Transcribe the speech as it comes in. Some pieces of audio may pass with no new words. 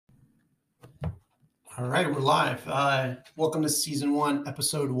All right, we're live. Welcome to season 1,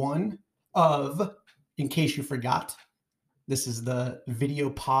 episode 1 of In Case You Forgot. This is the video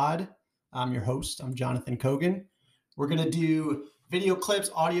pod. I'm your host. I'm Jonathan Kogan. We're going to do video clips,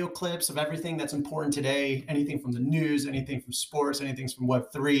 audio clips of everything that's important today, anything from the news, anything from sports, anything from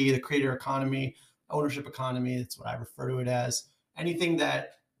Web3, the creator economy, ownership economy. That's what I refer to it as. Anything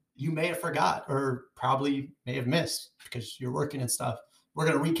that you may have forgot or probably may have missed because you're working and stuff. We're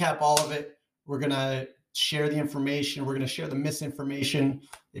going to recap all of it. We're going to share the information. We're going to share the misinformation.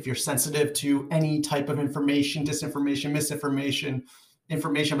 If you're sensitive to any type of information, disinformation, misinformation,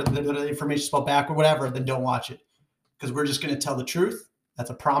 information, but the information spelled back or whatever, then don't watch it because we're just going to tell the truth. That's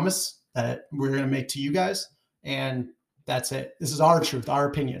a promise that we're going to make to you guys. And that's it. This is our truth, our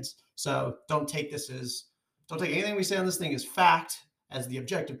opinions. So don't take anything we say on this thing as fact, as the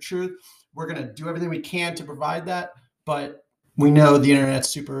objective truth. We're going to do everything we can to provide that. But we know the internet's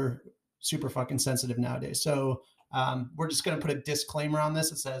super fucking sensitive nowadays. So we're just going to put a disclaimer on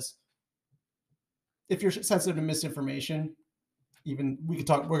this. It says, if you're sensitive to misinformation, we're going to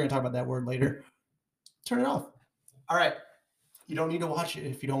talk about that word later. Turn it off. All right. You don't need to watch it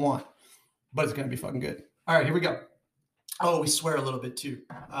if you don't want, but it's going to be fucking good. All right, here we go. Oh, we swear a little bit too,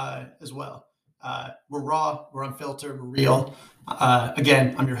 as well. We're raw, we're unfiltered, we're real.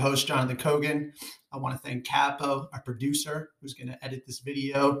 Again, I'm your host, Jonathan Kogan. I want to thank Capo, our producer, who's going to edit this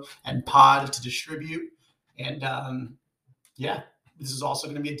video and pod to distribute. And this is also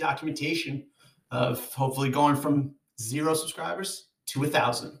going to be a documentation of hopefully going from 0 subscribers to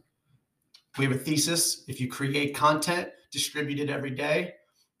 1,000. We have a thesis. If you create content, distribute it every day,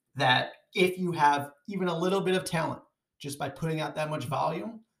 that if you have even a little bit of talent, just by putting out that much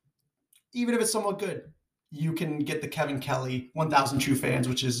volume, even if it's somewhat good, you can get the Kevin Kelly 1,000 True Fans,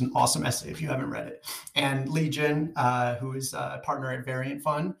 which is an awesome essay if you haven't read it. And Legion, who is a partner at Variant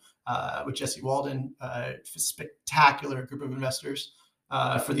Fund with Jesse Walden, spectacular group of investors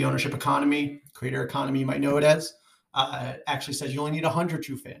for the ownership economy, creator economy, you might know it as, actually says you only need 100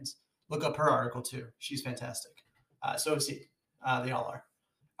 True Fans. Look up her article too. She's fantastic. So is he. They all are.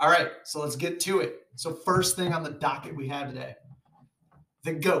 All right, so let's get to it. So first thing on the docket we have today,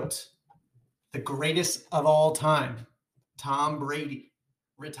 the GOAT, the greatest of all time, Tom Brady,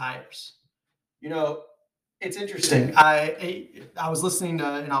 retires. You know, it's interesting. I was listening to,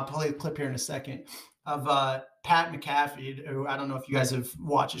 and I'll play a clip here in a second, of Pat McAfee, who I don't know if you guys have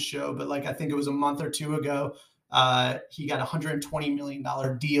watched his show, but I think it was a month or two ago, he got a $120 million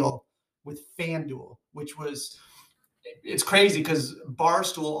deal with FanDuel, which was, it's crazy because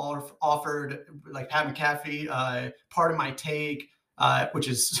Barstool offered Pat McAfee, Part of My Take, which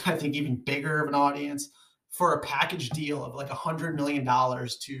is, I think, even bigger of an audience, for a package deal of $100 million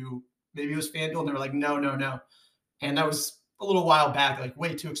to, maybe it was FanDuel, and they were like, no. And that was a little while back,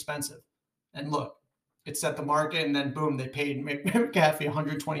 way too expensive. And look, it set the market, and then boom, they paid McAfee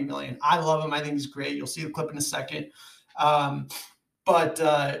 $120 million. I love him. I think he's great. You'll see the clip in a second.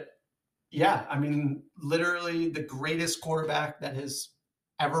 Yeah, I mean, literally the greatest quarterback that has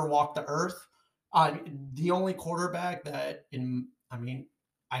ever walked the earth. The only quarterback that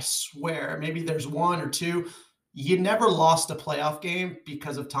I swear, maybe there's one or two, you never lost a playoff game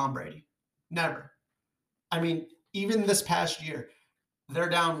because of Tom Brady. Never. I mean, even this past year, they're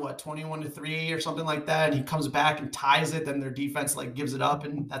down, 21-3 or something like that, and he comes back and ties it, then their defense gives it up,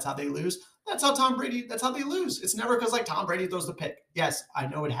 and that's how they lose. That's how they lose. It's never because Tom Brady throws the pick. Yes, I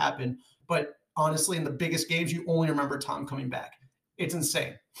know it happened, but honestly, in the biggest games, you only remember Tom coming back. It's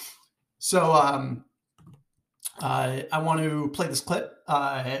insane. So I want to play this clip.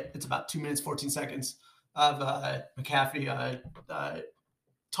 It's about 2 minutes, 14 seconds of McAfee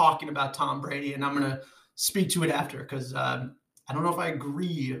talking about Tom Brady, and I'm going to speak to it after because I don't know if I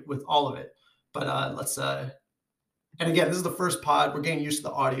agree with all of it, but let's and again, this is the first pod. We're getting used to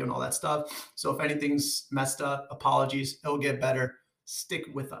the audio and all that stuff. So if anything's messed up, apologies. It'll get better. Stick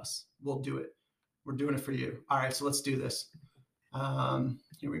with us. We'll do it. We're doing it for you. All right, so let's do this.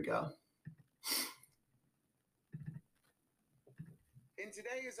 Here we go. And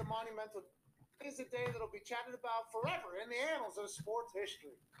today is a monumental, it is a day that'll be chatted about forever in the annals of sports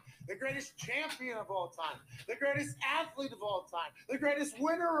history. The greatest champion of all time, the greatest athlete of all time, the greatest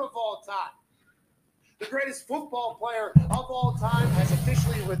winner of all time, the greatest football player of all time has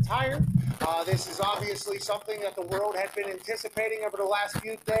officially retired. This is obviously something that the world had been anticipating over the last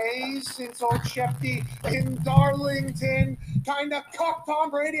few days since old Shefty in Darlington kind of cocked Tom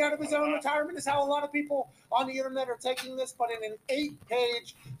Brady out of his own retirement is how a lot of people on the internet are taking this. But in an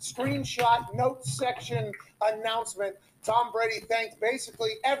 8-page screenshot notes section announcement, Tom Brady thanked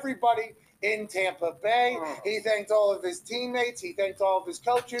basically everybody in Tampa Bay. He thanked all of his teammates. He thanked all of his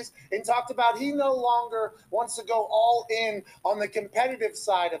coaches and talked about he no longer wants to go all in on the competitive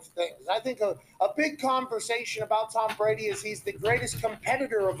side of things. I think a big conversation about Tom Brady is he's the greatest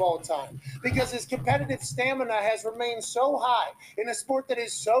competitor of all time because his competitive stamina has remained so high in a sport that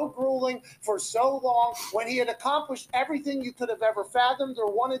is so grueling for so long. When he had accomplished everything you could have ever fathomed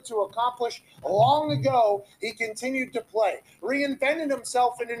or wanted to accomplish long ago, he continued to play, reinvented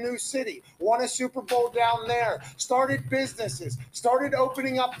himself in a new city, won a Super Bowl down there, started businesses, started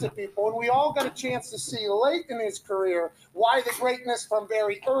opening up to people, and we all got a chance to see late in his career why the greatness from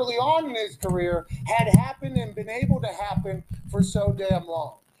very early on in his career had happened and been able to happen for so damn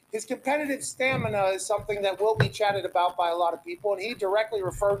long. His competitive stamina is something that will be chatted about by a lot of people, and he directly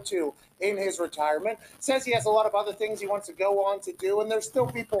referred to in his retirement. Says he has a lot of other things he wants to go on to do, and there's still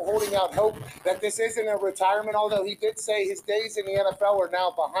people holding out hope that this isn't a retirement, although he did say his days in the NFL are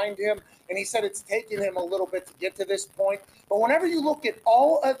now behind him, and he said it's taken him a little bit to get to this point. But whenever you look at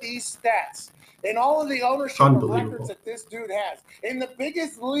all of these stats and all of the ownership of records that this dude has, in the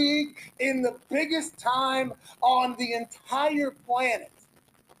biggest league, in the biggest time on the entire planet,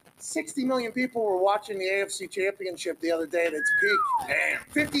 60 million people were watching the AFC Championship the other day at its peak. Damn.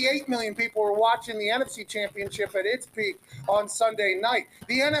 58 million people were watching the NFC Championship at its peak on Sunday night.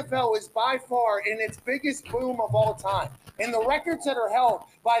 The NFL is by far in its biggest boom of all time. And the records that are held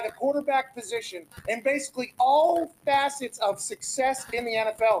by the quarterback position and basically all facets of success in the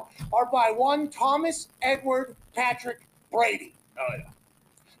NFL are by one Thomas Edward Patrick Brady. Oh,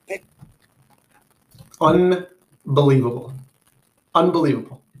 yeah. Unbelievable.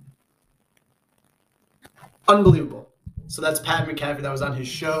 So that's Pat McAfee. That was on his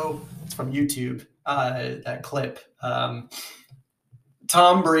show. It's from YouTube, that clip. Tom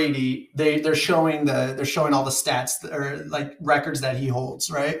Brady, they're showing all the stats or like records that he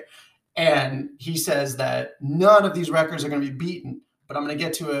holds, right? And he says that none of these records are going to be beaten. But I'm going to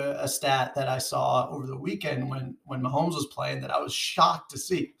get to a stat that I saw over the weekend when Mahomes was playing that I was shocked to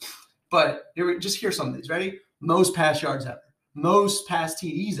see. But just hear some of these. Ready? Most pass yards ever, most pass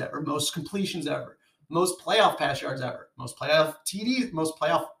TDs ever, most completions ever, most playoff pass yards ever, most playoff TDs, most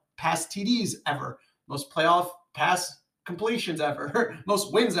playoff pass TDs ever, most playoff pass completions ever,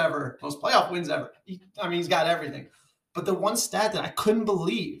 most wins ever, most playoff wins ever. He's got everything. But the one stat that I couldn't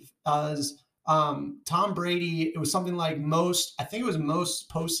believe is Tom Brady. It was something like most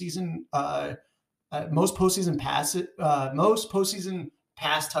postseason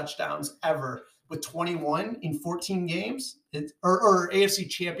pass touchdowns ever with 21 in 14 games, or AFC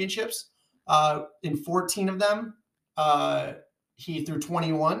championships. In 14 of them, he threw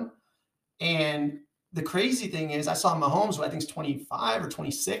 21. And the crazy thing is I saw Mahomes, who I think is 25 or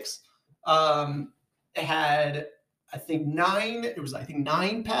 26, had, I think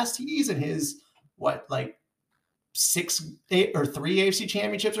 9 pass TDs in his, 6, 8 or 3 AFC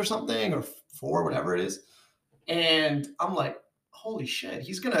championships or something, or 4, whatever it is. And I'm like, holy shit,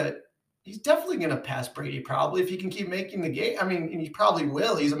 he's definitely going to pass Brady probably if he can keep making the game. I mean, and he probably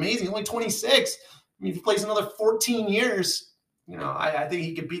will. He's amazing. He's only 26. I mean, if he plays another 14 years, I think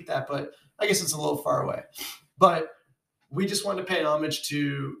he could beat that, but I guess it's a little far away. But we just wanted to pay homage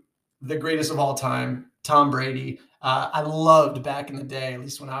to the greatest of all time, Tom Brady. I loved back in the day, at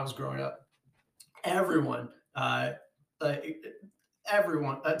least when I was growing up, everyone,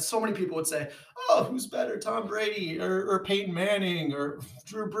 so many people would say, oh, who's better, Tom Brady or Peyton Manning or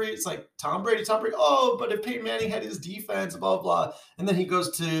Drew Brees? It's like Tom Brady. Oh, but if Peyton Manning had his defense, blah, blah. And then he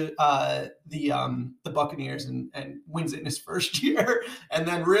goes to the Buccaneers and wins it in his first year, and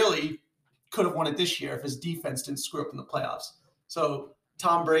then really could have won it this year if his defense didn't screw up in the playoffs. So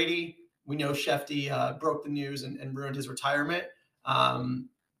Tom Brady, we know Shefty broke the news and ruined his retirement.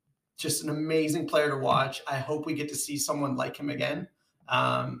 Just an amazing player to watch. I hope we get to see someone like him again.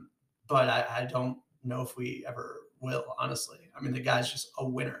 But I don't know if we ever will, honestly. I mean, the guy's just a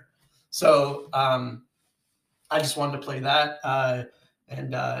winner. So I just wanted to play that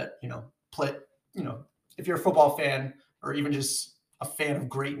if you're a football fan or even just a fan of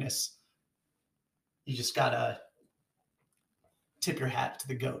greatness, you just got to tip your hat to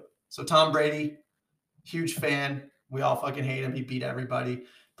the GOAT. So Tom Brady, huge fan. We all fucking hate him. He beat everybody.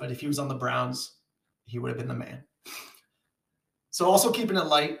 But if he was on the Browns, he would have been the man. So also keeping it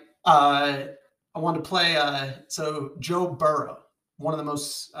light, I wanted to play so Joe Burrow, one of the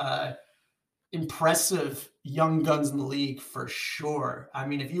most impressive young guns in the league for sure. I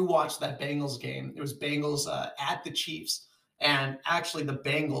mean, if you watch that Bengals game, it was Bengals at the Chiefs. And actually the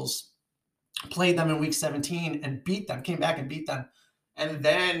Bengals played them in week 17 and beat them, came back and beat them. And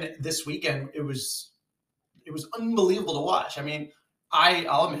then this weekend, it was unbelievable to watch. I mean,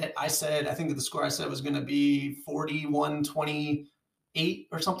 I'll admit, I think that the score I said was going to be 41-28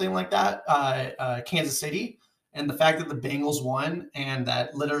 or something like that, Kansas City. And the fact that the Bengals won and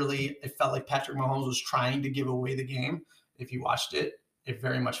that literally it felt like Patrick Mahomes was trying to give away the game. If you watched it, it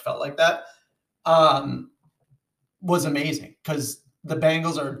very much felt like that. Was amazing because the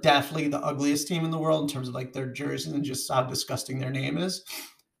Bengals are definitely the ugliest team in the world in terms of like their jerseys and just how disgusting their name is.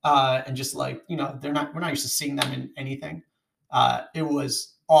 And just like, we're not used to seeing them in anything. It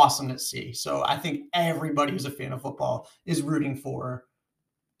was awesome to see. So I think everybody who's a fan of football is rooting for,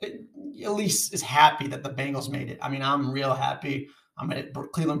 at least is happy that the Bengals made it. I mean, I'm real happy. I'm a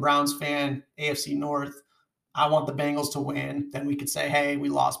Cleveland Browns fan, AFC North. I want the Bengals to win. Then we could say, hey, we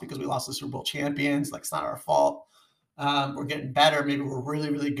lost because we lost the Super Bowl champions. Like, it's not our fault. We're getting better. Maybe we're really,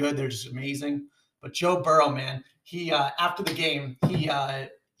 really good. They're just amazing. But Joe Burrow, man, he after the game, he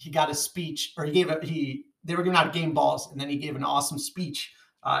got a speech, or they were giving out game balls, and then he gave an awesome speech.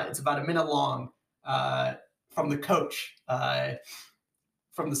 It's about a minute long from the coach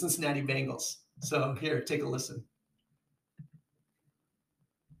from the Cincinnati Bengals. So here, take a listen.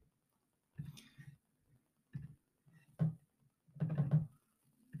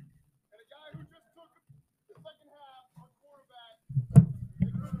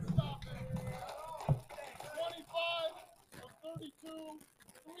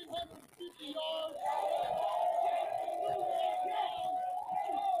 yards.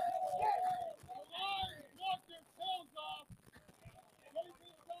 The Lions walked their tails off. Late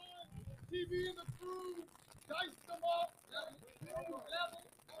this time, TV and the crew diced them up.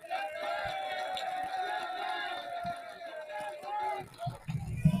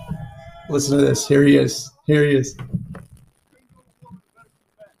 Listen to this. Here he is. Here he is. We're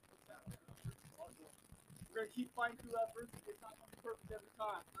going to keep fighting through that first. It's not going to be perfect every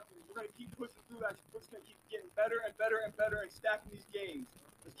time. We're going to keep pushing through that. We're just going to keep getting better and better and better and stacking these games.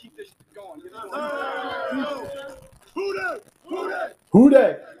 Let's keep this going. Who dey? Who dey? Who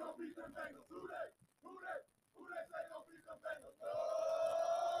dey?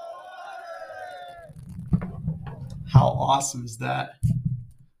 How awesome is that?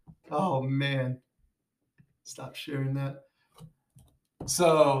 Oh, man. Stop sharing that.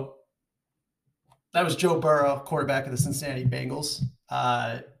 So that was Joe Burrow, quarterback of the Cincinnati Bengals,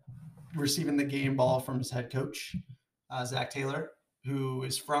 receiving the game ball from his head coach, Zach Taylor, who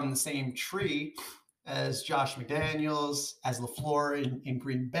is from the same tree as Josh McDaniels, as LaFleur in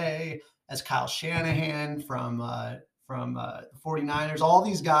Green Bay, as Kyle Shanahan from the 49ers. All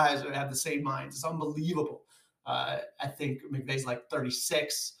these guys have the same minds. It's unbelievable. I think McVay's like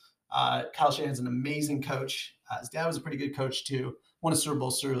 36. Kyle Shanahan's an amazing coach. His dad was a pretty good coach too. Won a Super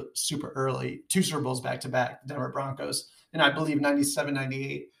Bowl super early, 2 Super Bowls back to back, Denver Broncos, and I believe 97,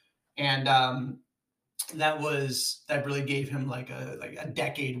 98. And that really gave him like a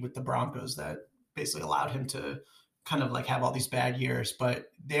decade with the Broncos that basically allowed him to kind of like have all these bad years, but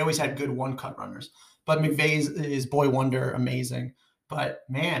they always had good one-cut runners. But McVay's is boy wonder, amazing. But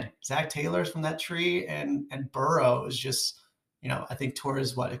man, Zach Taylor's from that tree, and Burrow is just, I think tore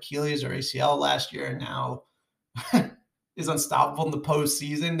his Achilles or ACL last year, and now is unstoppable in the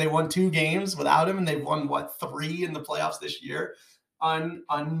postseason. They won 2 games without him, and they've won 3 in the playoffs this year.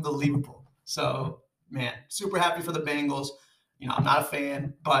 Unbelievable. So man, super happy for the Bengals. I'm not a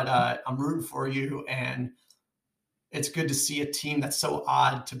fan, but I'm rooting for you, and it's good to see a team that's so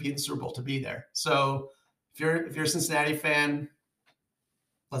odd to be in the Super Bowl to be there. So if you're a Cincinnati fan,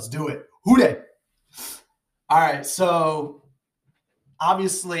 let's do it. Who dey? All right, so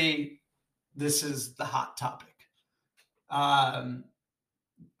obviously this is the hot topic. COVID.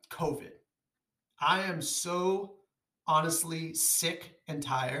 I am so honestly sick and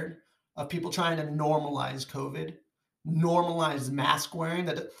tired of people trying to normalize COVID, normalize mask wearing.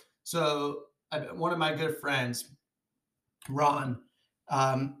 So one of my good friends, Ron,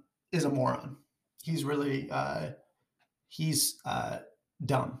 is a moron. He's really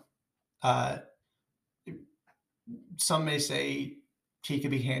dumb. Some may say he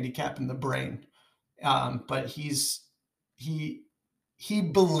could be handicapped in the brain, but he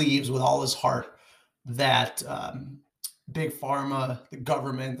believes with all his heart that Big Pharma, the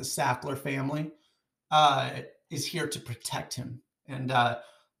government, the Sackler family is here to protect him and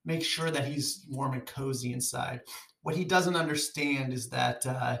make sure that he's warm and cozy inside. What he doesn't understand is that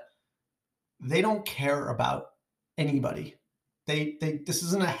they don't care about anybody. This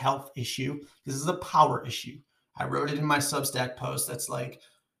isn't a health issue. This is a power issue. I wrote it in my Substack post. That's like,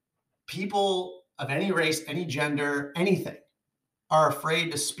 people of any race, any gender, anything are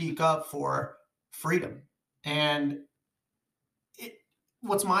afraid to speak up for freedom. And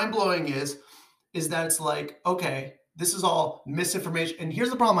what's mind-blowing is that it's like, okay, this is all misinformation. And here's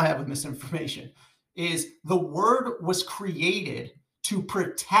the problem I have with misinformation is the word was created to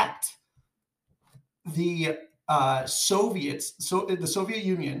protect the Soviets, so the Soviet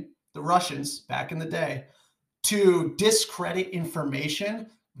Union, the Russians back in the day, to discredit information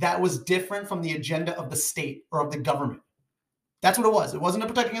that was different from the agenda of the state or of the government. That's what it was. It wasn't to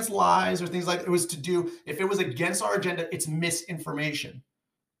protect against lies or things like that. It was to do, if it was against our agenda, it's misinformation.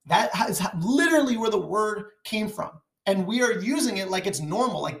 That is literally where the word came from. And we are using it like it's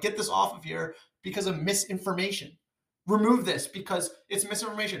normal, like get this off of here because of misinformation. Remove this because it's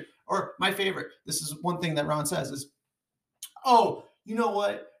misinformation. Or my favorite, this is one thing that Ron says is, oh, you know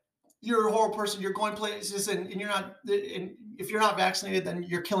what? You're a horrible person. You're going places and you're not, and if you're not vaccinated, then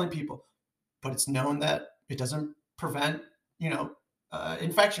you're killing people. But it's known that it doesn't prevent,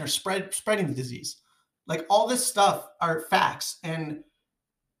 infection or spreading the disease. Like all this stuff are facts. And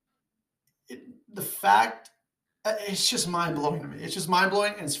the fact, it's just mind blowing to me. It's just mind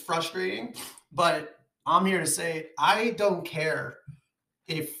blowing and it's frustrating. But I'm here to say, I don't care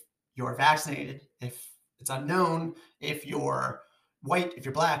if you're vaccinated, if it's unknown, if you're white, if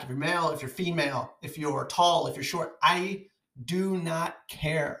you're black, if you're male, if you're female, if you're tall, if you're short. I do not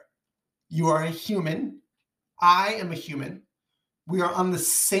care. You are a human. I am a human. We are on the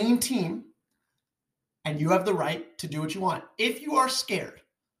same team, and you have the right to do what you want. If you are scared,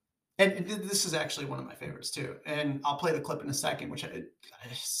 and this is actually one of my favorites too, and I'll play the clip in a second, which it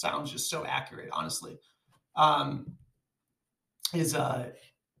sounds just so accurate, honestly. It's a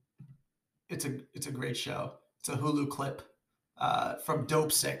great show. It's a Hulu clip from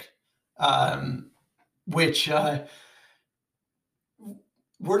Dopesick, which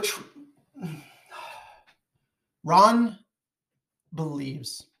Ron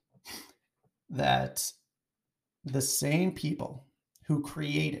believes that the same people who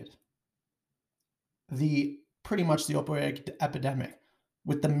created pretty much the opioid epidemic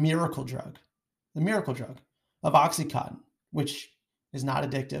with the miracle drug of Oxycontin, which is not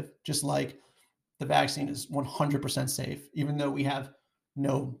addictive, just like the vaccine is 100% safe, even though we have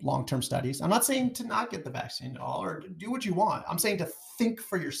no long-term studies. I'm not saying to not get the vaccine at all or do what you want. I'm saying to think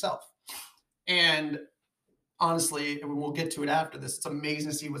for yourself. And honestly, and we'll get to it after this, it's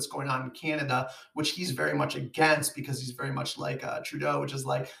amazing to see what's going on in Canada, which he's very much against because he's very much like Trudeau, which is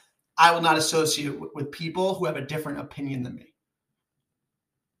like, I will not associate with people who have a different opinion than me.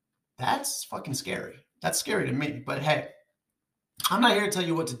 That's fucking scary. That's scary to me. But hey, I'm not here to tell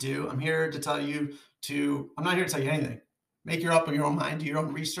you what to do. I'm not here to tell you anything. Make your up in your own mind, do your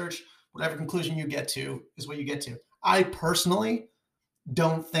own research. Whatever conclusion you get to is what you get to. I personally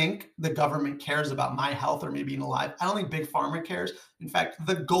don't think the government cares about my health or me being alive. I don't think Big Pharma cares. In fact,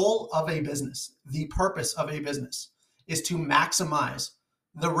 the goal of a business, the purpose of a business is to maximize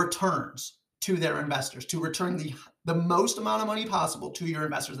the returns to their investors, to return the most amount of money possible to your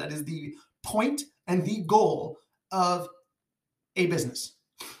investors. That is the point and the goal of a business.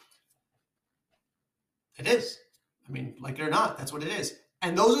 It is. I mean, like it or not, that's what it is.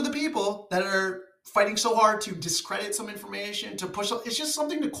 And those are the people that are fighting so hard to discredit some information, to push. It's just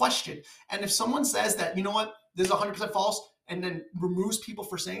something to question. And if someone says that, you know what, this is 100% false, and then removes people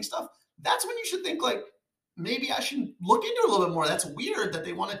for saying stuff, that's when you should think like, maybe I should look into it a little bit more. That's weird that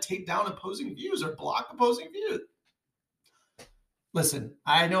they want to take down opposing views or block opposing views. Listen,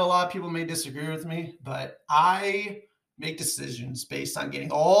 I know a lot of people may disagree with me, but I make decisions based on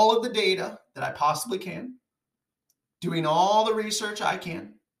getting all of the data that I possibly can, doing all the research I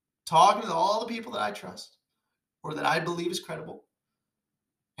can, talking to all the people that I trust or that I believe is credible,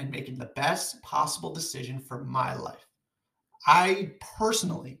 and making the best possible decision for my life. I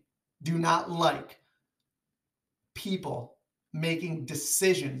personally do not like people making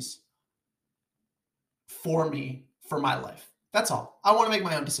decisions for me for my life. That's all. I want to make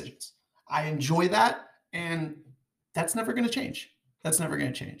my own decisions. I enjoy that, and that's never going to change. That's never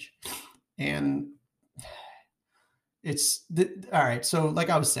going to change. And all right. So like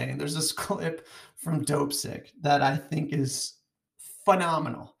I was saying, there's this clip from Dopesick that I think is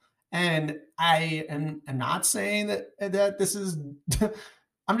phenomenal. And I am not saying that this is,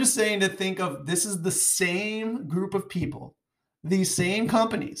 I'm just saying to think of this is the same group of people, these same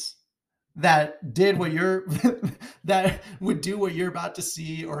companies that did what that would do what you're about to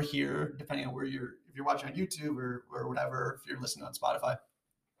see or hear, depending on if you're watching on YouTube or whatever, if you're listening on Spotify.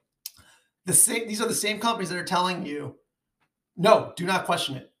 These are the same companies that are telling you, no, do not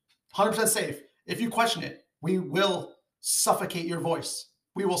question it. 100% safe. If you question it, we will suffocate your voice.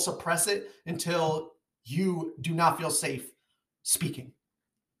 We will suppress it until you do not feel safe speaking.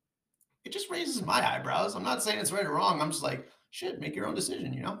 It just raises my eyebrows. I'm not saying it's right or wrong. I'm just like, shit, make your own decision,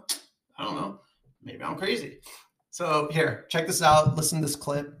 I don't know. Maybe I'm crazy. So here, check this out. Listen to this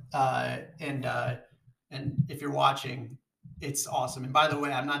clip, and if you're watching, it's awesome. And by the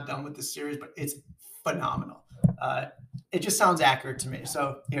way, I'm not done with this series, but it's phenomenal. It just sounds accurate to me.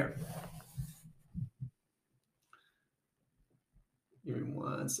 So here, give me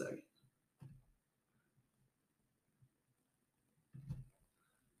 1 second.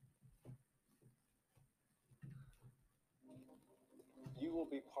 You will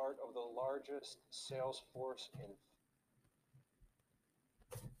be part of the largest sales force in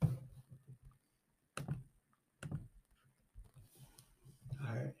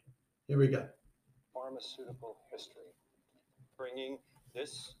All right, here we go. pharmaceutical history, bringing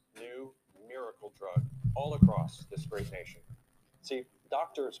this new miracle drug all across this great nation. See,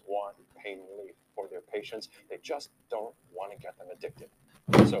 doctors want pain relief for their patients. They just don't want to get them addicted.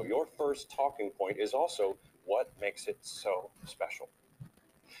 So your first talking point is also what makes it so special.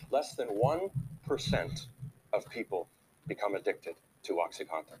 Less than 1% of people become addicted to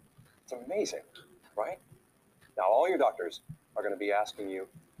OxyContin. It's amazing, right? Now, all your doctors are going to be asking you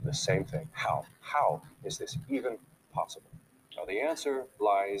the same thing. How? How is this even possible? Now, the answer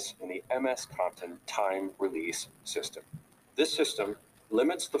lies in the MS-Contin time release system. This system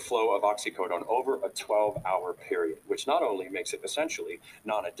limits the flow of oxycodone over a 12-hour period, which not only makes it essentially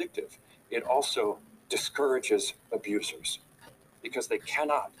non-addictive, it also discourages abusers because they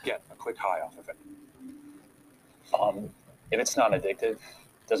cannot get a quick high off of it. If it's not addictive,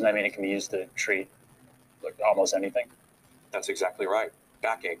 doesn't that mean it can be used to treat like almost anything? That's exactly right.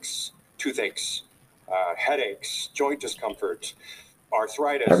 Backaches, toothaches, headaches, joint discomfort,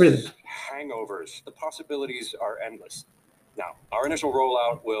 arthritis, Everything. hangovers. The possibilities are endless. Now, our initial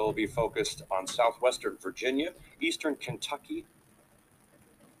rollout will be focused on southwestern Virginia, eastern Kentucky,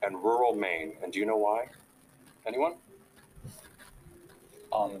 and rural Maine. And do you know why? Anyone?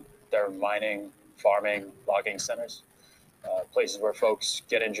 They're mining, farming, logging centers, places where folks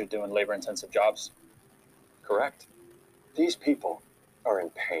get injured doing labor-intensive jobs. Correct. These people are in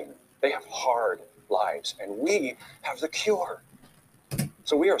pain. They have hard lives, and we have the cure.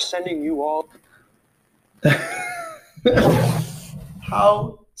 So we are sending you all.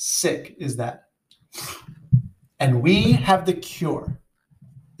 How sick is that? And we have the cure.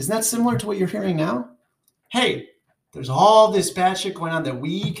 Isn't that similar to what you're hearing now? Hey, there's all this bad shit going on that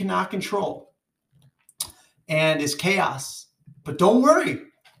we cannot control. And it's chaos. But don't worry.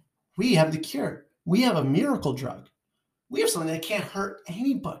 We have the cure. We have a miracle drug. We have something that can't hurt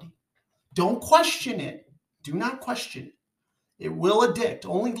anybody. Don't question it. Do not question it. It will addict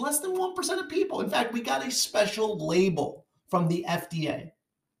only less than 1% of people. In fact, we got a special label from the FDA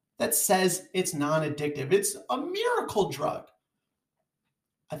that says it's non-addictive. It's a miracle drug.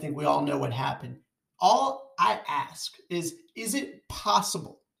 I think we all know what happened. All I ask is it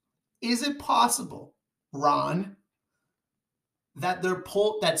possible? Is it possible, Ron, that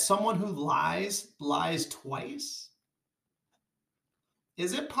that someone who lies twice?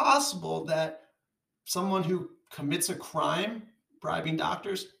 Is it possible that someone who commits a crime, bribing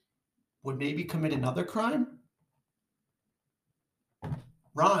doctors, would maybe commit another crime?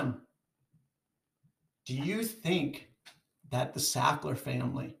 Ron, do you think that the Sackler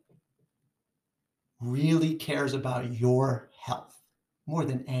family really cares about your health more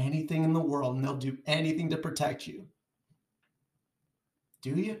than anything in the world, and they'll do anything to protect you?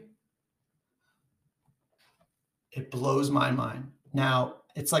 Do you? It blows my mind. Now,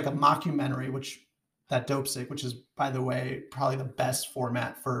 it's like a mockumentary, that Dopesick, which is, by the way, probably the best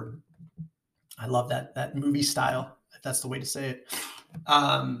format for, I love that movie style, if that's the way to say it.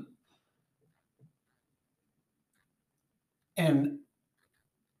 And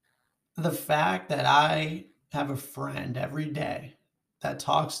the fact that I have a friend every day that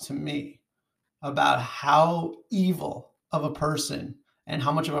talks to me about how evil of a person and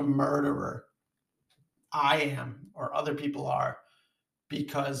how much of a murderer I am or other people are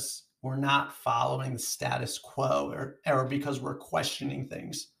because we're not following the status quo or because we're questioning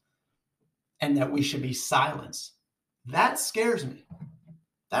things and that we should be silenced. That scares me.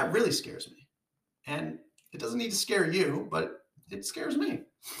 That really scares me. And it doesn't need to scare you, but it scares me.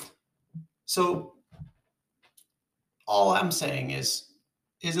 So all I'm saying is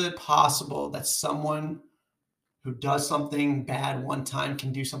it possible that someone who does something bad one time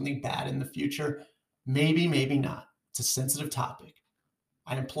can do something bad in the future? Maybe, maybe not. It's a sensitive topic.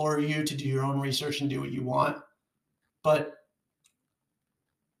 I implore you to do your own research and do what you want. But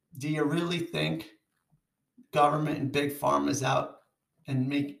do you really think government and big pharma is out and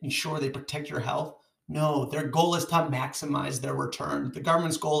making sure they protect your health? No, their goal is to maximize their return. The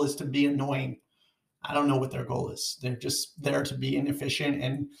government's goal is to be annoying. I don't know what their goal is. They're just there to be inefficient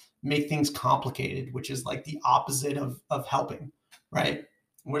and make things complicated, which is like the opposite of helping, right?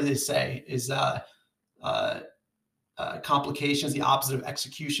 What do they say is complication is the opposite of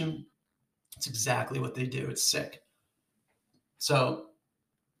execution. It's exactly what they do. It's sick. So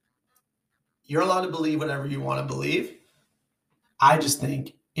you're allowed to believe whatever you want to believe. I just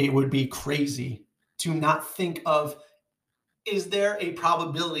think it would be crazy to not think of, is there a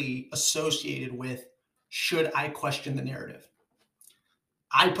probability associated with, should I question the narrative?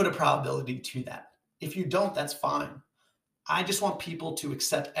 I put a probability to that. If you don't, that's fine. I just want people to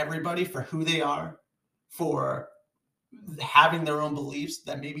accept everybody for who they are, for having their own beliefs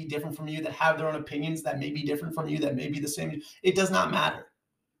that may be different from you, that have their own opinions that may be different from you, that may be the same. It does not matter.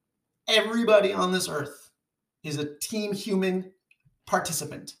 Everybody on this earth is a team human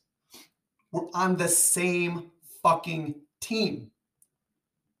participant. We're on the same fucking team.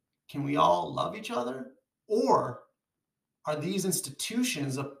 Can we all love each other? Or are these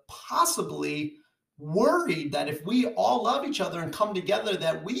institutions possibly worried that if we all love each other and come together,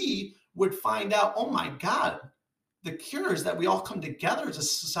 that we would find out, oh my God, the cure is that we all come together as a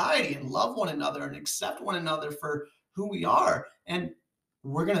society and love one another and accept one another for who we are. And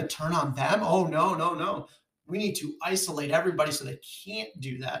we're going to turn on them? Oh, no. We need to isolate everybody so they can't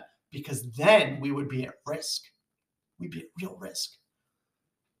do that, because then we would be at risk. We'd be at real risk.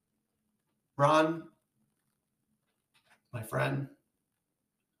 Ron, my friend,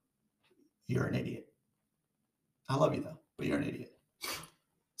 you're an idiot. I love you though, but you're an idiot.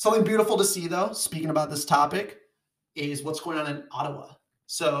 Something beautiful to see though, speaking about this topic, is what's going on in Ottawa.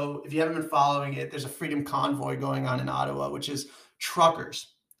 So if you haven't been following it, there's a freedom convoy going on in Ottawa, which is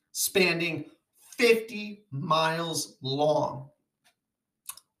truckers spanning 50 miles long.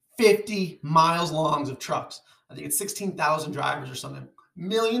 50 miles long of trucks. I think it's 16,000 drivers or something.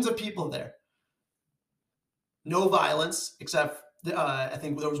 Millions of people there. No violence, except I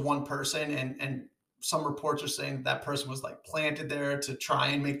think there was one person, and some reports are saying that person was like planted there to try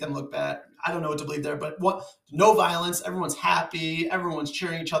and make them look bad. I don't know what to believe there, but no violence. Everyone's happy. Everyone's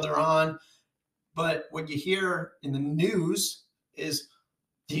cheering each other on. But what you hear in the news is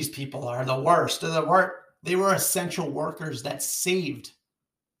these people are the worst. They were essential workers that saved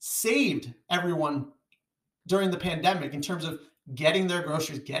everyone during the pandemic in terms of getting their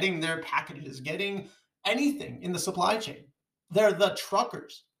groceries, getting their packages, getting anything in the supply chain. They're the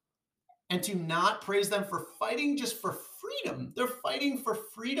truckers. And to not praise them for fighting just for freedom. They're fighting for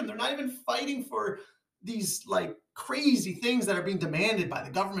freedom. They're not even fighting for these like crazy things that are being demanded by the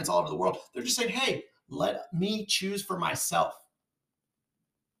governments all over the world. They're just saying, hey, let me choose for myself.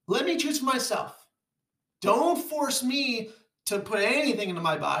 Let me choose for myself. Don't force me to put anything into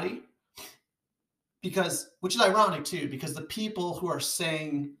my body. Because, which is ironic too, because the people who are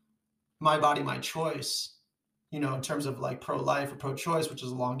saying my body, my choice, you know, in terms of like pro-life or pro-choice, which is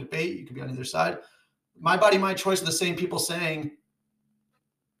a long debate, you could be on either side. My body, my choice are the same people saying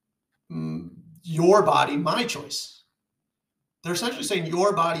your body, my choice. They're essentially saying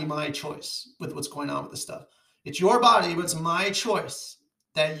your body, my choice with what's going on with this stuff. It's your body, but it's my choice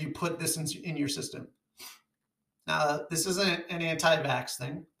that you put this in your system. Now, this isn't an anti-vax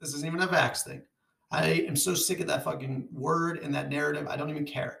thing. This isn't even a vax thing. I am so sick of that fucking word and that narrative. I don't even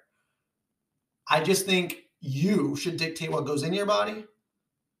care. I just think you should dictate what goes in your body,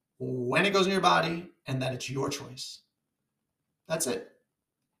 when it goes in your body, and that it's your choice. That's it.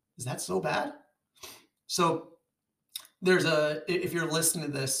 Is that so bad? So if you're listening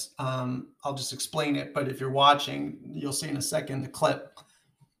to this, I'll just explain it. But if you're watching, you'll see in a second the clip.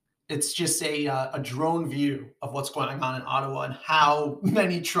 It's just a drone view of what's going on in Ottawa and how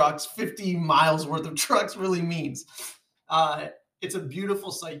many trucks, 50 miles worth of trucks really means. It's a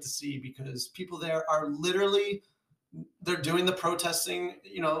beautiful sight to see because people there are literally, they're doing the protesting.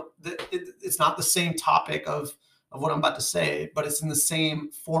 You know, it's not the same topic of what I'm about to say, but it's in the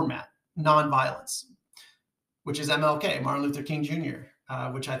same format, nonviolence, which is MLK, Martin Luther King Jr.,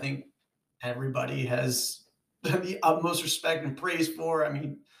 which I think everybody has the utmost respect and praise for. I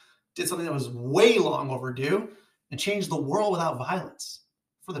mean, did something that was way long overdue and changed the world without violence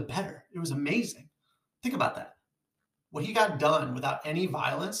for the better. It was amazing. Think about that. What he got done without any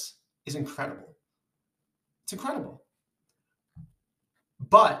violence is incredible. It's incredible.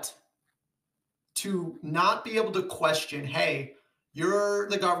 But to not be able to question, hey, you're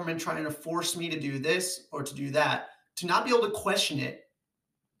the government trying to force me to do this or to do that, to not be able to question it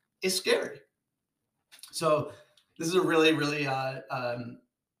is scary. So this is a really, really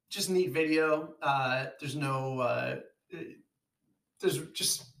just neat video. There's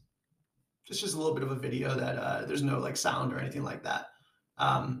just it's just a little bit of a video that there's no like sound or anything like that.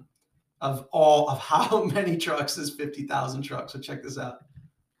 of how many trucks is 50,000 trucks. So check this out.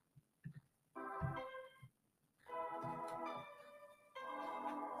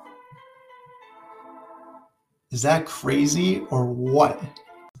 Is that crazy or what?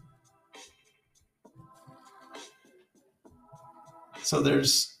 So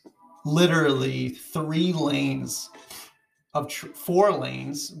there's literally 3 lanes of 4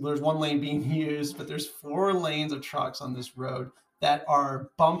 lanes. There's 1 lane being used, but there's 4 lanes of trucks on this road that are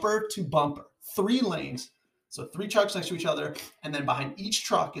bumper to bumper. 3 lanes. So 3 trucks next to each other. And then behind each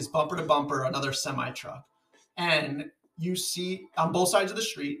truck is bumper to bumper, another semi truck. And you see on both sides of the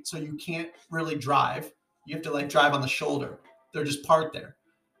street, so you can't really drive. You have to like drive on the shoulder. They're just parked there.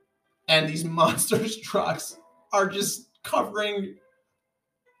 And these monstrous trucks are just covering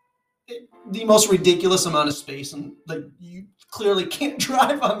the most ridiculous amount of space. And like, you clearly can't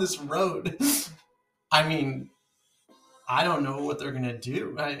drive on this road. I mean, I don't know what they're going to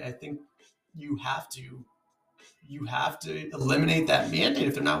do. I think you have to eliminate that mandate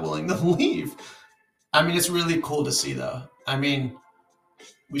if they're not willing to leave. I mean, it's really cool to see, though. I mean,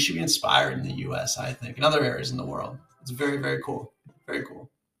 we should be inspired in the U.S., I think, in other areas in the world. It's very, very cool. Very cool.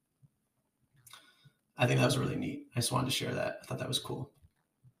 I think that was really neat. I just wanted to share that. I thought that was cool.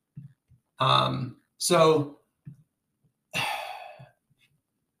 So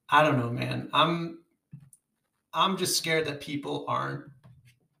I don't know, man. I'm just scared that people aren't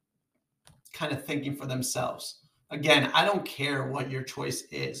kind of thinking for themselves. Again, I don't care what your choice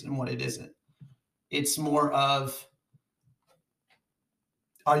is and what it isn't. It's more of,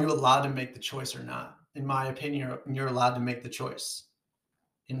 are you allowed to make the choice or not? In my opinion, you're allowed to make the choice.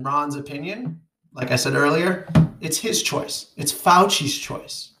 In Ron's opinion, like I said earlier, it's his choice. It's Fauci's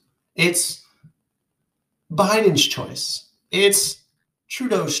choice. It's Biden's choice. It's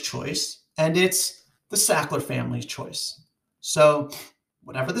Trudeau's choice. And it's the Sackler family's choice. So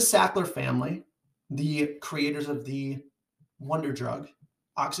whatever the Sackler family, the creators of the wonder drug,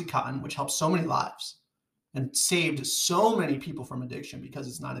 OxyContin, which helped so many lives and saved so many people from addiction because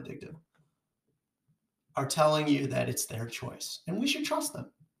it's not addictive, are telling you that it's their choice. And we should trust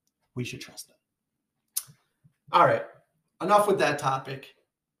them. We should trust them. All right. Enough with that topic.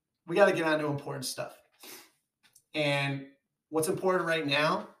 We got to get on to important stuff. And what's important right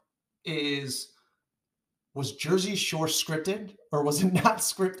now is, was Jersey Shore scripted or was it not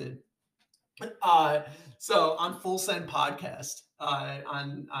scripted? So on Full Send Podcast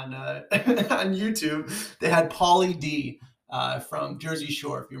on YouTube, they had Pauly D from Jersey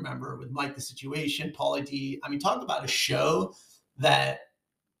Shore, if you remember, with Mike the Situation. Pauly D, I mean, talk about a show that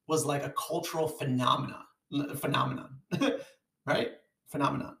was like a cultural phenomenon, right?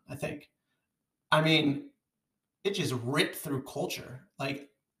 Phenomenon, I think. I mean, it just ripped through culture. Like,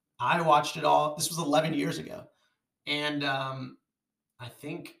 I watched it all. This was 11 years ago. And I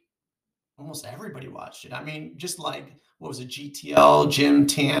think almost everybody watched it. I mean, just like, what was it? GTL, Gym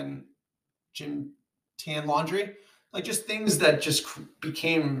Tan Laundry, like just things that just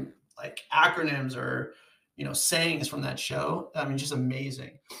became like acronyms or, you know, sayings from that show. I mean, just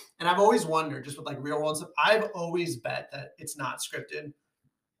amazing. And I've always wondered, just with like real world stuff, I've always bet that it's not scripted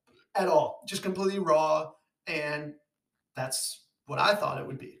at all, just completely raw. And that's what I thought it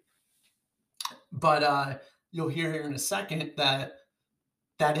would be. But you'll hear here in a second that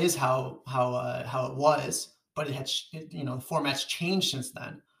is how it was, but the format's changed since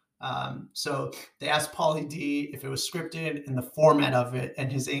then. So they asked Pauly D if it was scripted and the format of it,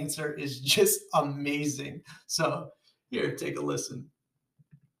 and his answer is just amazing. So here, take a listen.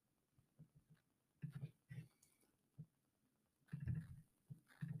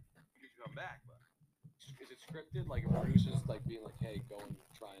 You come back, but is it scripted? Like, a producer's like being like, "Hey, go and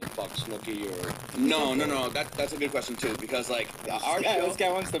try and fuck Snooki," or no. That's a good question too, because like our show, this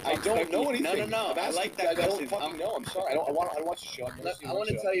guy wants to. I don't know anything. No. I like that question. I don't fucking know. I'm sorry. I want to watch the show. I want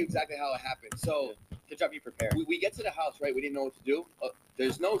to tell you exactly how it happened. So, good job, you prepared. We get to the house, right? We didn't know what to do.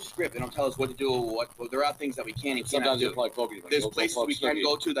 There's no script. They don't tell us what to do. Well, there are things that we can't. Sometimes they're like focused. There's places we can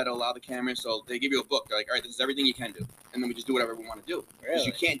go to that allow the cameras. So they give you a book. They're like, all right, this is everything you can do, and then we just do whatever we want to do. Because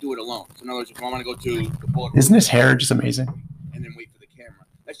you can't do it alone. So in other words, if I want to go to the board, isn't his hair just amazing? And then wait for the camera.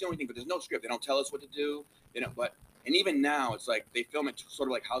 That's the only thing. But there's no script. They don't tell us what to do. And even now, it's like they film it sort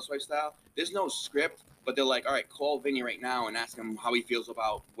of like Housewife style. There's no script, but they're like, all right, call Vinny right now and ask him how he feels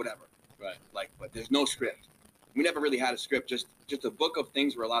about whatever. Right. Like, but there's no script. We never really had a script, just a book of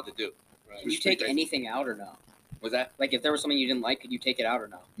things we're allowed to do. Right. Can you take anything out or no? Was that? Like, if there was something you didn't like, could you take it out or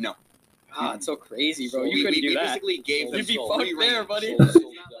no? No. Ah, it's so crazy, bro. So you couldn't do we that. basically gave them You'd be free fucked there, reign. buddy. So it's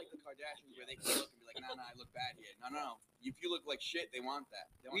not like the Kardashians where they can look and be like, nah, I look bad here. No. If you look like shit, they want that.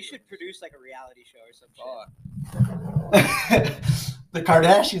 We should produce like a reality show or some shit. the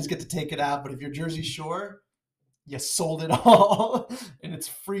Kardashians get to take it out, but if you're Jersey Shore, you sold it all and it's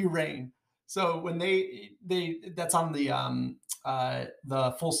free reign. So when they that's on the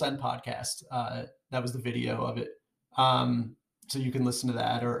Full Send podcast. That was the video of it. So you can listen to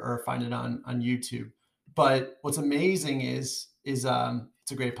that or find it on YouTube. But what's amazing is it's a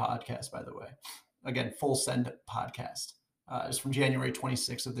great podcast, by the way. Again, Full Send podcast. It's from January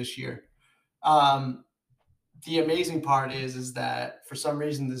 26th of this year. The amazing part is that for some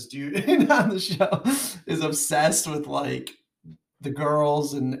reason this dude on the show is obsessed with like the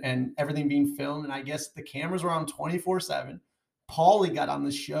girls and everything being filmed. And I guess the cameras were on 24/7. Paulie got on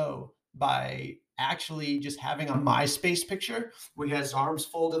the show by actually just having a MySpace picture where he had his arms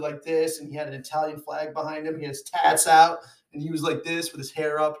folded like this and he had an Italian flag behind him. He had his tats out and he was like this with his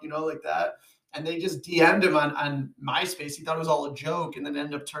hair up, like that. And they just DM'd him on MySpace. He thought it was all a joke and then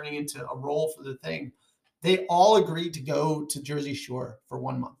ended up turning into a role for the thing. They all agreed to go to Jersey Shore for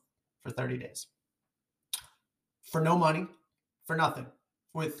 1 month, for 30 days. For no money, for nothing,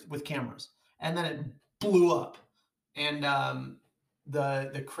 with cameras. And then it blew up. And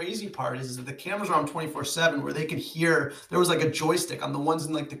the crazy part is that the cameras are on 24/7 where they could hear. There was like a joystick on the ones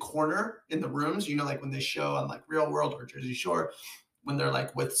in like the corner in the rooms, like when they show on like Real World or Jersey Shore, when they're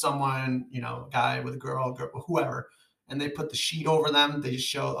like with someone, a guy with a girl, whoever, and they put the sheet over them. They just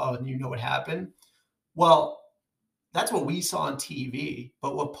show, and what happened. Well, that's what we saw on TV.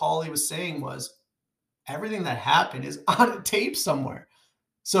 But what Paulie was saying was everything that happened is on a tape somewhere.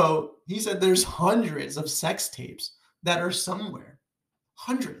 So he said there's hundreds of sex tapes that are somewhere.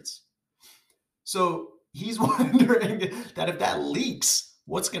 Hundreds. So he's wondering that if that leaks,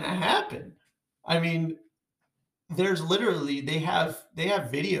 what's going to happen? I mean, there's literally, they have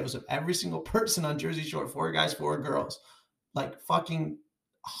videos of every single person on Jersey Shore, 4 guys, 4 girls, like fucking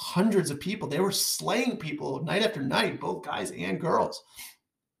hundreds of people. They were slaying people night after night, both guys and girls.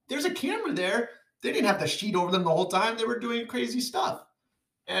 There's a camera there. They didn't have the sheet over them the whole time. They were doing crazy stuff.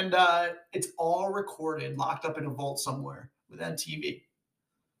 And it's all recorded, locked up in a vault somewhere with MTV.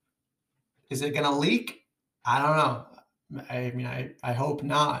 Is it going to leak? I don't know. I mean, I hope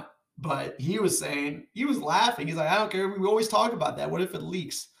not. But he was saying, he was laughing. He's like, I don't care. We always talk about that. What if it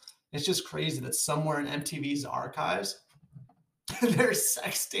leaks? It's just crazy that somewhere in MTV's archives, there's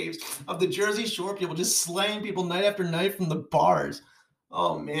sex tapes of the Jersey Shore people just slaying people night after night from the bars.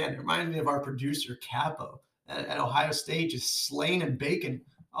 Oh, man. It reminded me of our producer, Capo, at Ohio State, just slaying and baking.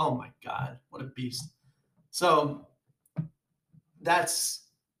 Oh, my God. What a beast. So that's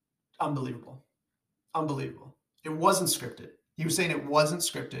unbelievable. Unbelievable. It wasn't scripted. He was saying it wasn't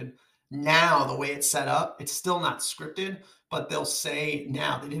scripted. Now, the way it's set up, it's still not scripted, but they'll say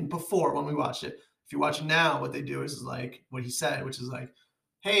now. They didn't before when we watched it. If you watch it now, what they do is like what he said, which is like,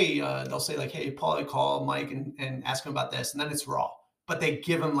 hey, they'll say like, hey, Paulie, call Mike and ask him about this. And then it's raw. But they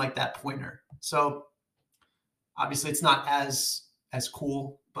give him like that pointer. So obviously it's not as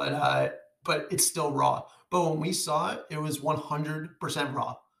cool, but it's still raw. But when we saw it, it was 100%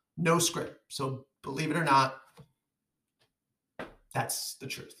 raw. No script. So believe it or not, that's the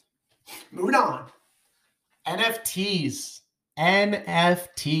truth. Moving on. NFTs.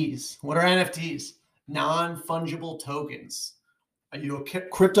 What are NFTs? Non-fungible tokens. Are you a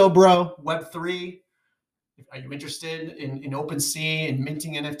crypto bro? Web3? Are you interested in OpenSea and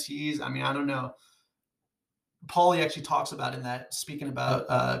minting NFTs? I mean, I don't know. Paulie actually talks about in that, speaking about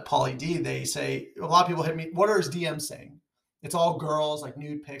Paulie D, they say, a lot of people hit me, what are his DMs saying? It's all girls, like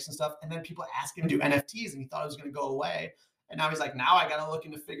nude pics and stuff. And then people ask him to do NFTs and he thought it was going to go away. And now he's like, now I got to look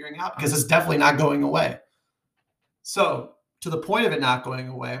into figuring out because it's definitely not going away. So to the point of it not going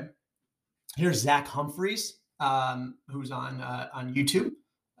away, here's Zach Humphreys, who's on YouTube,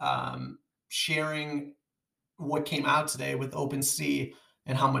 sharing what came out today with OpenSea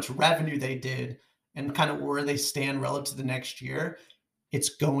and how much revenue they did and kind of where they stand relative to the next year. It's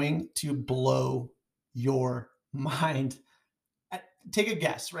going to blow your mind. Take a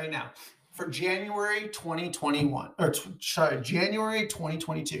guess right now. For January 2021, or January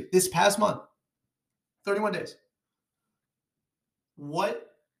 2022, this past month, 31 days. What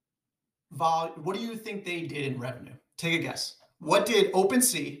do you think they did in revenue? Take a guess. What did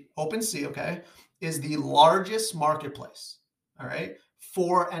OpenSea, okay, is the largest marketplace, all right,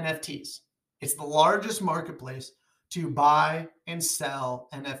 for NFTs. It's the largest marketplace to buy and sell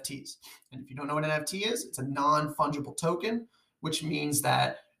NFTs. And if you don't know what an NFT is, it's a non-fungible token, which means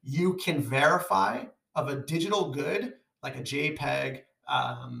that you can verify of a digital good, like a JPEG,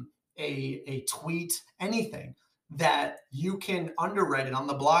 a tweet, anything, that you can underwrite it on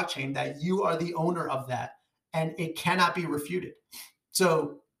the blockchain that you are the owner of that, and it cannot be refuted.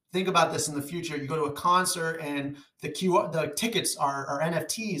 So think about this in the future. You go to a concert and the tickets are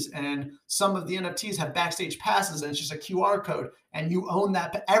NFTs, and some of the NFTs have backstage passes, and it's just a QR code, and you own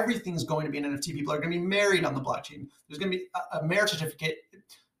that. But everything's going to be an NFT. People are going to be married on the blockchain. There's going to be a marriage certificate.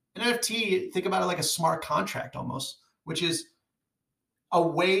 An NFT, think about it like a smart contract almost, which is a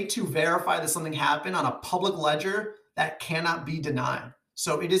way to verify that something happened on a public ledger that cannot be denied.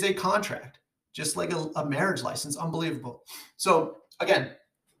 So it is a contract, just like a marriage license. Unbelievable. So again,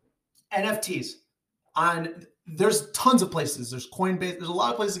 NFTs there's tons of places. There's Coinbase. There's a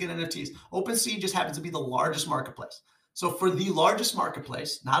lot of places to get NFTs. OpenSea just happens to be the largest marketplace. So for the largest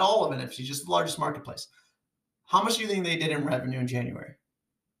marketplace, not all of NFTs, just the largest marketplace, how much do you think they did in revenue in January?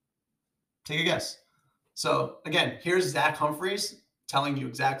 Take a guess. So again, here's Zach Humphreys telling you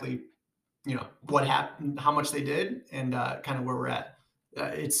exactly, what happened, how much they did, and kind of where we're at.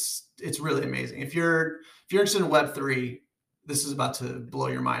 It's really amazing. If you're interested in Web3, this is about to blow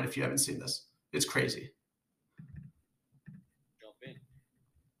your mind if you haven't seen this. It's crazy. Jump in.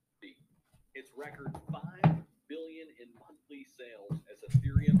 It's record $5 billion in monthly sales as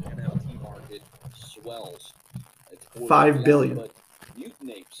Ethereum NFT market swells. It's $5 billion. But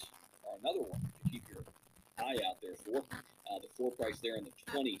Mutant Apes are another one to keep your eye out there for. The floor price there in the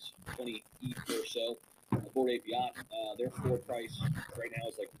 20s, 20 ETH or so. Bored Ape Yacht, their floor price right now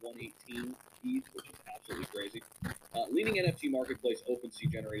is like 118 ETH, which is absolutely crazy. Leading NFT marketplace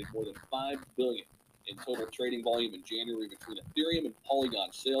OpenSea generated more than $5 billion in total trading volume in January between Ethereum and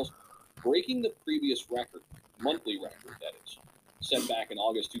Polygon sales, breaking the previous record, monthly record that is, set back in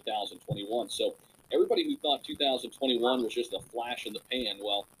August 2021. So everybody who thought 2021 was just a flash in the pan,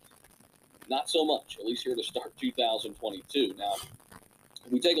 well, not so much, at least here to start 2022. Now,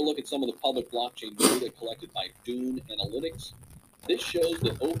 if we take a look at some of the public blockchain data collected by Dune Analytics, this shows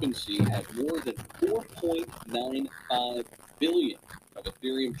that OpenSea had more than 4.95 billion of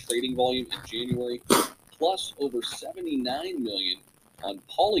Ethereum trading volume in January, plus over 79 million on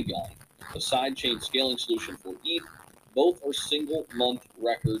Polygon, a sidechain scaling solution for ETH. Both are single-month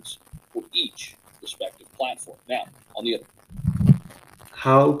records for each respective platform. Now, on the other.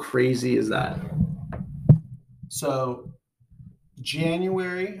 How crazy is that? So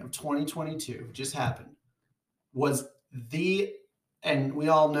January of 2022 just happened, and we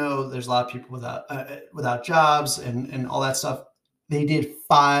all know there's a lot of people without jobs and all that stuff. They did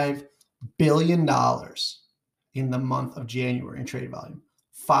 $5 billion in the month of January in trade volume.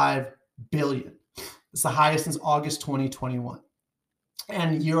 $5 billion. It's the highest since August 2021.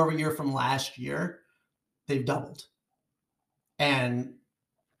 And year over year from last year, they've doubled. And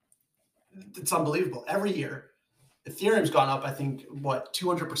it's unbelievable. Every year, Ethereum's gone up, I think,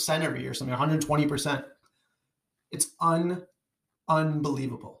 200% every year, something 120%. It's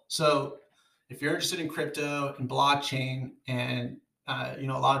unbelievable. So if you're interested in crypto and blockchain, and a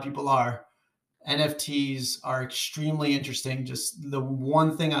lot of people are, NFTs are extremely interesting. Just the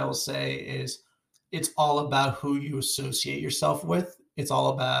one thing I will say is it's all about who you associate yourself with. It's all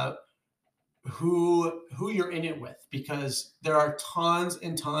about who you're in it with, because there are tons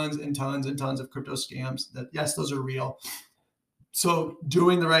and tons and tons and tons of crypto scams that, yes, those are real. So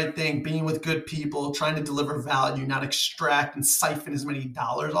doing the right thing, being with good people, trying to deliver value, not extract and siphon as many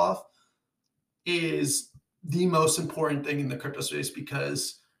dollars off, is the most important thing in the crypto space,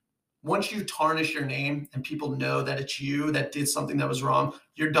 because once you tarnish your name and people know that it's you that did something that was wrong,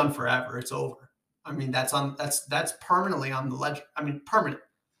 you're done forever. It's over. I mean, that's permanently on the ledger. I mean, permanent.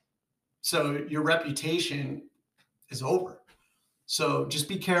 So your reputation is over. So just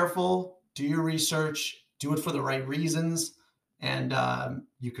be careful, do your research, do it for the right reasons, and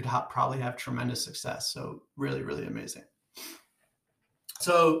you could probably have tremendous success. So really, really amazing.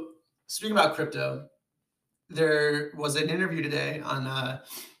 So speaking about crypto, there was an interview today on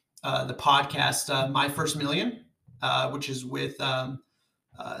the podcast, My First Million, which is with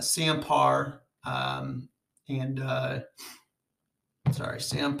Sam Parr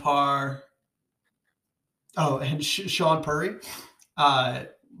Sam Parr. Oh, and Sean Purry.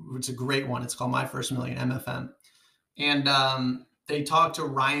 It's a great one. It's called My First Million, MFM. And they talked to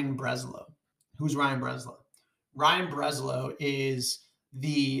Ryan Breslow. Who's Ryan Breslow? Ryan Breslow is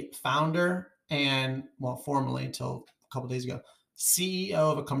the founder and, formerly until a couple of days ago, CEO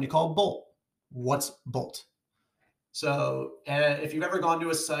of a company called Bolt. What's Bolt? So if you've ever gone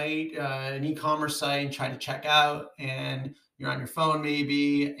to a site, an e-commerce site, and try to check out, and you're on your phone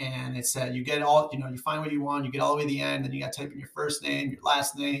maybe, and it said you get all, you find what you want, you get all the way to the end, then you got to type in your first name, your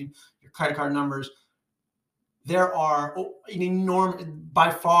last name, your credit card numbers. There are an enormous,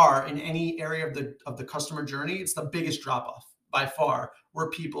 by far, in any area of the customer journey, it's the biggest drop off by far, where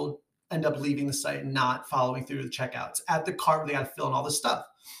people end up leaving the site and not following through the checkouts. At the cart, they got to fill in all this stuff.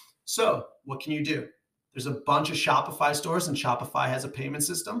 So what can you do? There's a bunch of Shopify stores, and Shopify has a payment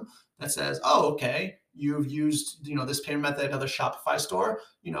system that says, oh, okay, you've used, this payment method at another Shopify store.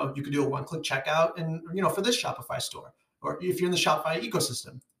 You could do a one-click checkout and, for this Shopify store, or if you're in the Shopify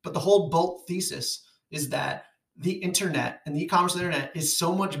ecosystem. But the whole Bolt thesis is that the internet and the e-commerce internet is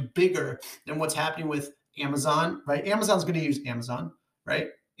so much bigger than what's happening with Amazon, right? Amazon's going to use Amazon, right?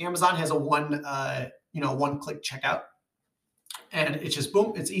 Amazon has a one-click checkout, and it's just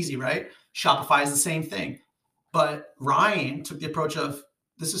boom, it's easy, right? Shopify is the same thing. But Ryan took the approach of,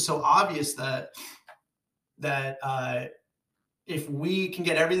 this is so obvious that if we can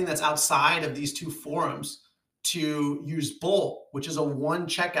get everything that's outside of these two forums to use Bolt, which is a one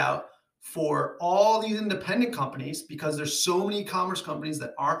checkout for all these independent companies, because there's so many commerce companies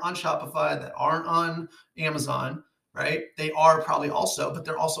that aren't on Shopify, that aren't on Amazon, right? They are probably also, but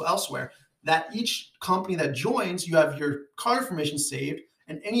they're also elsewhere. That each company that joins, you have your card information saved,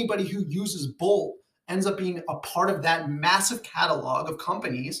 and anybody who uses Bolt ends up being a part of that massive catalog of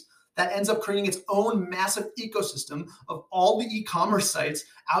companies that ends up creating its own massive ecosystem of all the e-commerce sites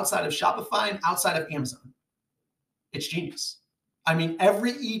outside of Shopify and outside of Amazon. It's genius. I mean,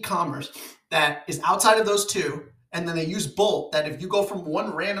 every e-commerce that is outside of those two, and then they use Bolt, that if you go from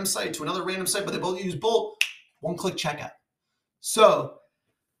one random site to another random site, but they both use Bolt, one-click checkout. So,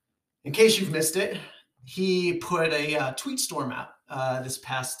 in case you've missed it, he put a tweet storm out this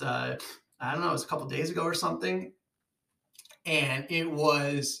past, I don't know, it was a couple days ago or something. And it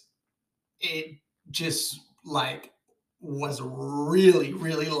just was really,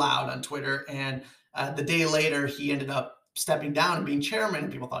 really loud on Twitter. And the day later, he ended up stepping down and being chairman,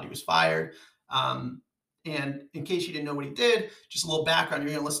 and people thought he was fired. And in case you didn't know what he did, just a little background,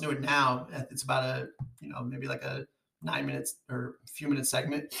 you're going to listen to it now. It's about maybe like a 9 minutes or a few minute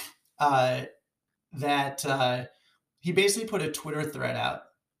segment. That he basically put a Twitter thread out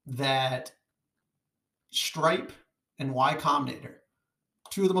that Stripe and Y Combinator,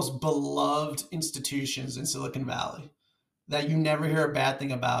 two of the most beloved institutions in Silicon Valley, that you never hear a bad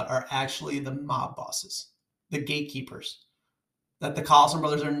thing about, are actually the mob bosses, the gatekeepers, that the Collison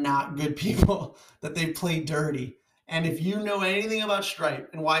brothers are not good people, that they play dirty. And if you know anything about Stripe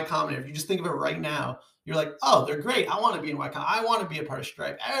and Y Combinator, if you just think of it right now, you're like, oh, they're great. I want to be in Y Combinator. I want to be a part of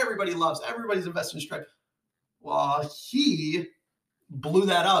Stripe. Everybody's invested in Stripe. Well, he blew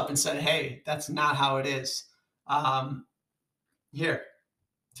that up and said, hey, that's not how it is. Here,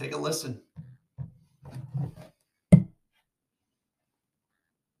 take a listen.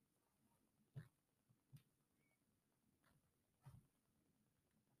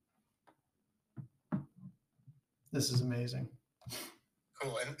 This is amazing.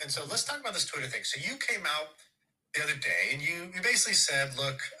 Cool. And so let's talk about this Twitter thing. So you came out the other day and you basically said,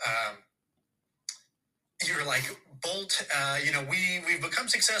 look, you were like, Bolt, we've become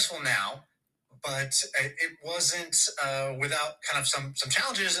successful now, but it wasn't without kind of some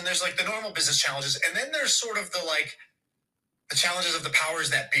challenges. And there's like the normal business challenges. And then there's sort of the challenges of the powers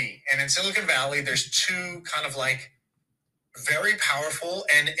that be. And in Silicon Valley, there's two kind of like very powerful,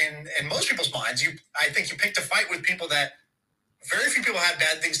 and in most people's minds, I think you picked a fight with people that very few people have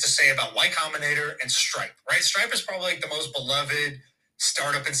bad things to say about Y Combinator and Stripe, right? Stripe is probably like the most beloved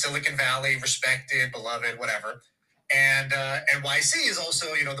startup in Silicon Valley, respected, beloved, whatever. And YC is also,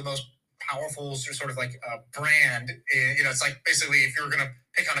 the most powerful sort of like brand. It's like basically if you were going to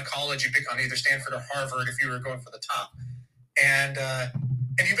pick on a college, you pick on either Stanford or Harvard if you were going for the top. And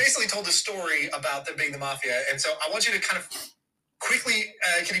you basically told a story about them being the mafia. And so I want you to kind of quickly,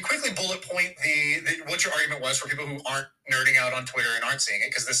 can you quickly bullet point what your argument was for people who aren't nerding out on Twitter and aren't seeing it?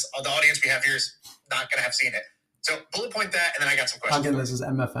 Because the audience we have here is not going to have seen it. So bullet point that, and then I got some questions. Again, this is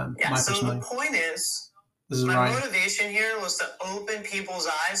MFM. Yeah, so the point is my Ryan. Motivation here was to open people's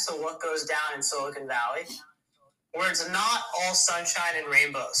eyes to what goes down in Silicon Valley, where it's not all sunshine and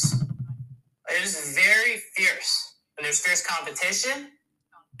rainbows. It is very fierce, and there's fierce competition,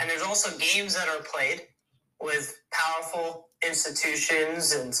 and there's also games that are played with powerful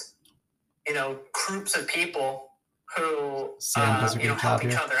institutions and, groups of people who, help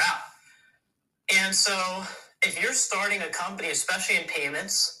each other out. And so if you're starting a company, especially in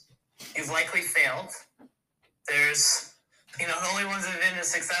payments, you've likely failed. There's, the only ones that have been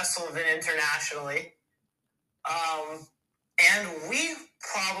successful have been internationally. And we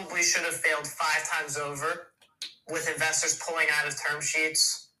probably should have failed 5 times over with investors pulling out of term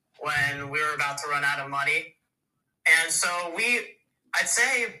sheets when we were about to run out of money. And so I'd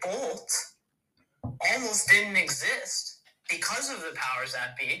say Bolt almost didn't exist because of the powers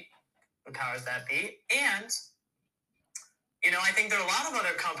that be. And, I think there are a lot of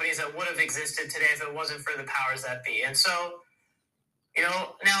other companies that would have existed today if it wasn't for the powers that be. And so You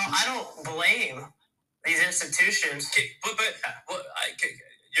know, now I don't blame these institutions. I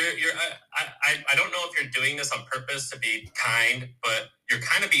don't know if you're doing this on purpose to be kind, but you're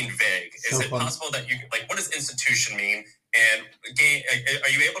kind of being vague. Is it possible that you like what does institution mean? And are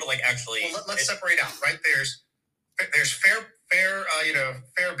you able to like actually? Well, let's separate out. Right there's fair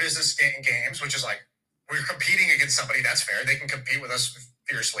business games, which is like we're competing against somebody. That's fair. They can compete with us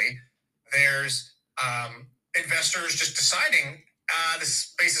fiercely. There's investors just deciding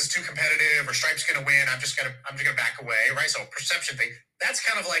this space is too competitive or Stripe's going to win. I'm just gonna back away, right? So perception thing. That's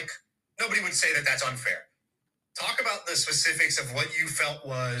kind of like nobody would say that that's unfair. Talk about the specifics of what you felt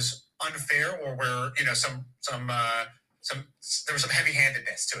was unfair, or where there was some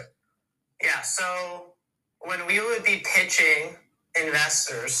heavy-handedness to it. Yeah. So when we would be pitching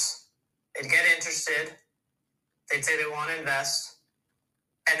investors, they'd get interested. They'd say they want to invest,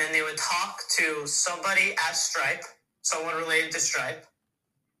 and then they would talk to somebody at Stripe, someone related to Stripe,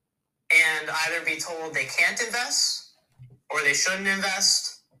 and either be told they can't invest or they shouldn't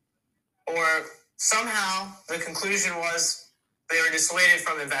invest, or somehow the conclusion was they were dissuaded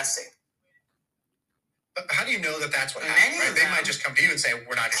from investing. But how do you know that that's what happened? Right? They might just come to you and say,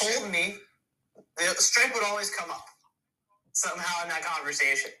 we're not interested. Told me the Stripe would always come up somehow in that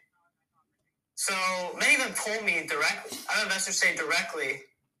conversation. So many of them told me directly. I have investors say directly,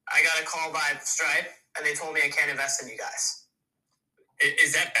 I got a call by Stripe, and they told me I can't invest in you guys.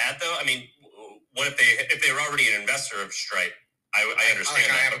 Is that bad though? I mean, what if they were already an investor of Stripe? I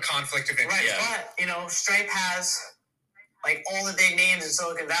understand. I have a conflict of interest. Right, but Stripe has like all the big names in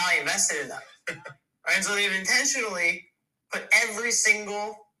Silicon Valley invested in them. Right, and so they've intentionally put every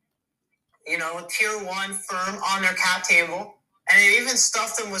single tier 1 firm on their cap table, and they even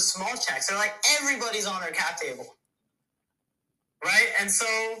stuffed them with small checks. They're like, everybody's on their cap table, right? And so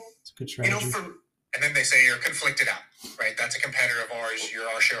it's a good strategy. And then they say you're conflicted out, right? That's a competitor of ours. You're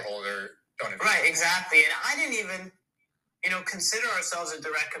our shareholder. Don't invest. Right, exactly. And I didn't even, consider ourselves a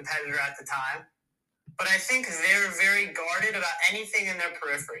direct competitor at the time. But I think they're very guarded about anything in their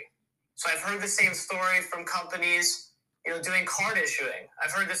periphery. So I've heard the same story from companies, doing card issuing.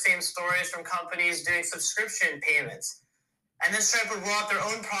 I've heard the same stories from companies doing subscription payments. And then Stripe would roll out their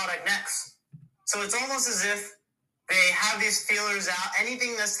own product next. So it's almost as if they have these feelers out.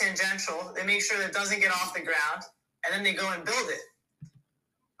 Anything that's tangential, they make sure that it doesn't get off the ground, and then they go and build it.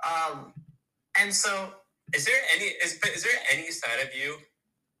 And so, is there any side of you?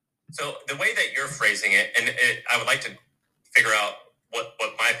 So the way that you're phrasing it, and I would like to figure out what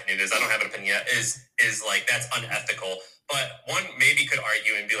my opinion is. I don't have an opinion yet. Is like that's unethical. But one maybe could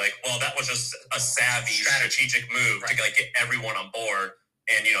argue and be like, well, that was just a savvy strategic move to like get everyone on board,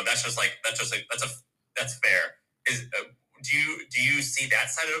 and that's fair. Do you see that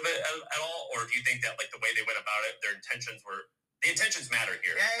side of it at all, or do you think that like the way they went about it, the intentions matter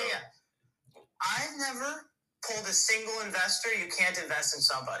here? Yeah. I've never told a single investor you can't invest in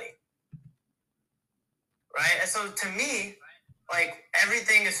somebody, right? And so to me, like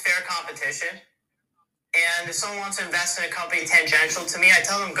everything is fair competition, and if someone wants to invest in a company tangential to me, I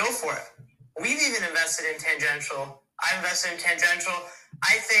tell them go for it. We've even invested in tangential. I've invested in tangential.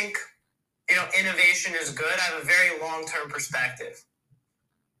 I think innovation is good. I have a very long-term perspective.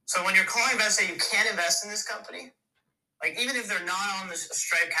 So when you're calling investors, you can't invest in this company. Like even if they're not on the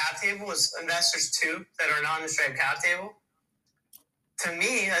Stripe cap table, as investors too that are not on the Stripe cap table, to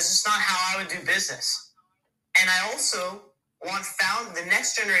me, that's just not how I would do business. And I also want the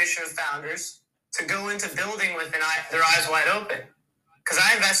next generation of founders to go into building with their eyes wide open. Because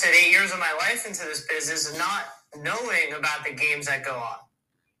I invested 8 years of my life into this business and not knowing about the games that go on.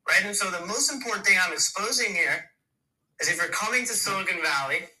 Right? And so the most important thing I'm exposing here is if you're coming to Silicon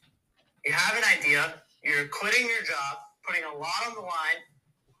Valley, you have an idea, you're quitting your job, putting a lot on the line,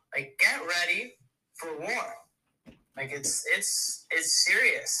 like get ready for war. Like it's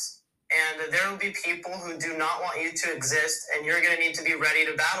serious. And there will be people who do not want you to exist, and you're going to need to be ready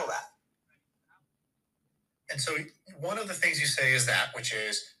to battle that. And so one of the things you say is that, which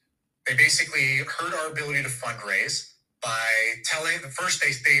is they basically hurt our ability to fundraise by telling first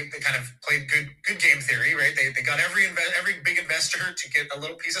they kind of played good game theory, right? They got every big investor to get a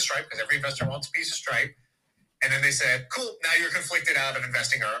little piece of Stripe because every investor wants a piece of Stripe. And then they said, cool, now you're conflicted out of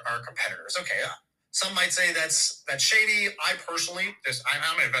investing our competitors. Okay, some might say that's shady. I personally,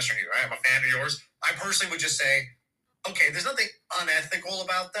 I'm an investor in you, right? I'm a fan of yours. I personally would just say, okay, there's nothing unethical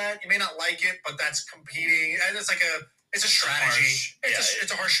about that. You may not like it, but that's competing. And it's a strategy.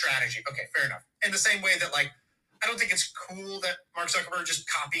 It's a harsh strategy. Okay, fair enough. In the same way that I don't think it's cool that Mark Zuckerberg just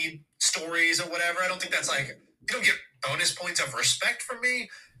copied stories or whatever. I don't think that's you don't get bonus points of respect from me.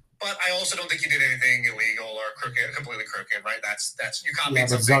 but I also don't think you did anything illegal or crooked, completely crooked, right? That's you copied Yeah, but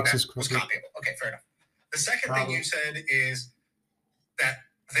something Zucks that is was crooked. copyable. Okay, fair enough. The second Probably. thing you said is that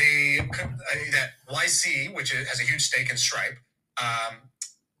that YC, which has a huge stake in Stripe,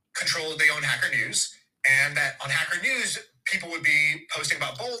 they own Hacker News, and that on Hacker News, people would be posting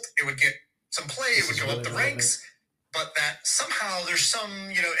about Bolt. It would get some play. It would go up the ranks. But that somehow there's some,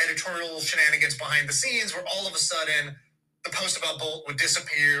 editorial shenanigans behind the scenes where all of a sudden the post about Bolt would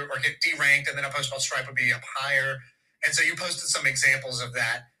disappear or get deranked, and then a post about Stripe would be up higher. And so you posted some examples of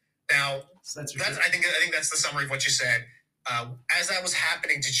that. Now, I think that's the summary of what you said. As that was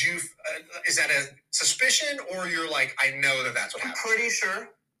happening, is that a suspicion, or you're like, I know that's what happened? I'm pretty sure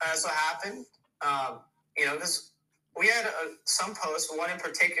that's what happened. Because we had some posts, one in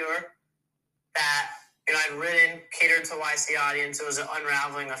particular, that I'd written, catered to YC audience. It was an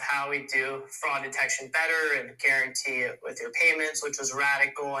unraveling of how we do fraud detection better and guarantee it with your payments, which was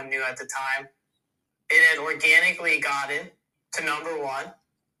radical and new at the time. It had organically gotten to number 1,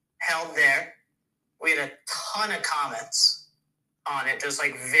 held there. We had a ton of comments on it, just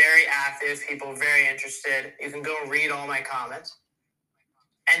like very active, people very interested. You can go read all my comments.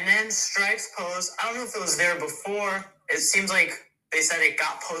 And then Stripe's post, I don't know if it was there before. It seems like they said it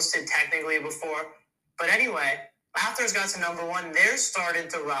got posted technically before. But anyway, after it got to number 1, theirs started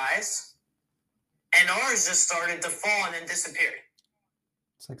to rise. And ours just started to fall and then disappeared.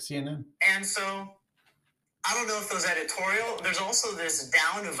 It's like CNN. And so, I don't know if it was editorial. There's also this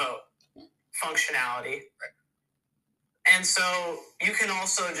downvote functionality. And so, you can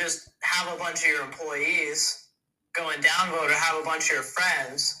also just have a bunch of your employees go and downvote, or have a bunch of your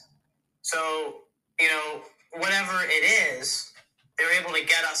friends. So, whatever it is, they're able to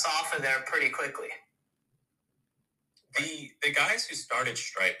get us off of there pretty quickly. The guys who started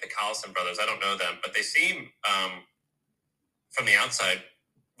Stripe, the Collison brothers, I don't know them, but they seem, from the outside,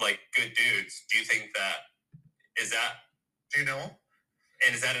 like good dudes. Do you think do you know them?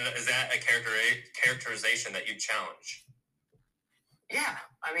 And is that a characterization that you challenge? Yeah,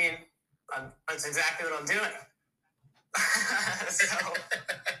 I mean, that's exactly what I'm doing. So,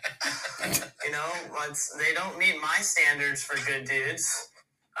 they don't meet my standards for good dudes.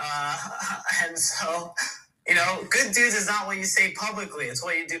 And so, good dudes is not what you say publicly. It's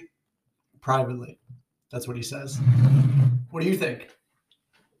what you do privately. That's what he says. What do you think?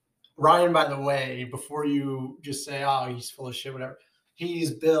 Ryan, by the way, before you just say, oh, he's full of shit, whatever,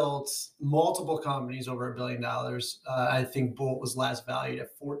 he's built multiple companies over $1 billion. I think Bolt was last valued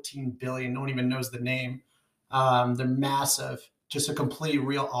at $14 billion. No one even knows the name. They're massive, just a complete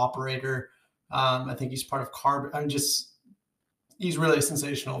real operator. I think he's part of Carbon. He's really a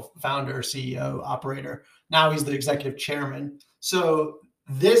sensational founder, CEO, operator. Now he's the executive chairman. So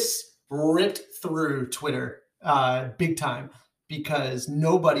this ripped through Twitter big time, because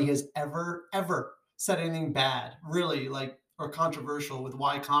nobody has ever said anything bad, really, or controversial with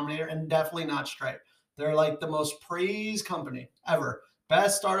Y Combinator, and definitely not Stripe. They're like the most praised company ever.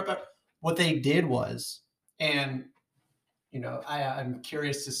 Best startup ever. What they did was, and I'm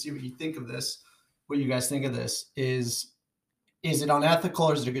curious to see what you think of this, what you guys think of this, is it unethical,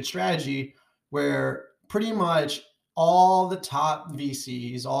 or is it a good strategy where pretty much all the top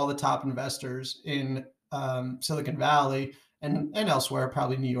VCs, all the top investors in Silicon Valley and elsewhere,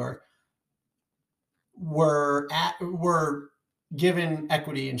 probably New York, were given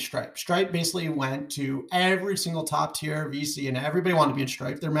equity in Stripe. Stripe basically went to every single top tier VC, and everybody wanted to be in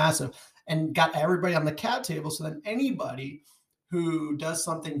Stripe. They're massive, and got everybody on the cap table. So then anybody who does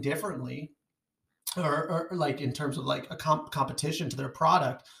something differently, or like in terms of like a competition to their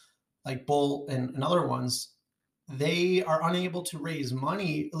product, like Bolt and other ones, they are unable to raise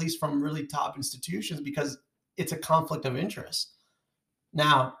money, at least from really top institutions, because it's a conflict of interest.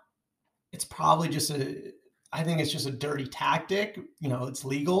 Now, it's probably I think it's just a dirty tactic. It's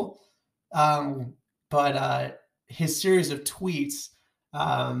legal. But his series of tweets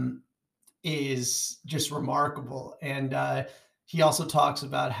is just remarkable. And he also talks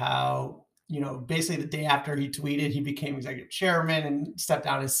about how, basically the day after he tweeted, he became executive chairman and stepped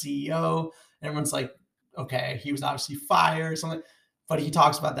down as CEO. And everyone's like, okay, he was obviously fired or something. But he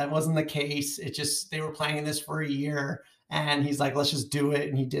talks about that wasn't the case. It just, they were planning this for a year. And he's like, let's just do it.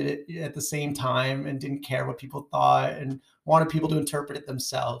 And he did it at the same time and didn't care what people thought and wanted people to interpret it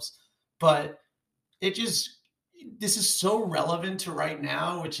themselves. But this is so relevant to right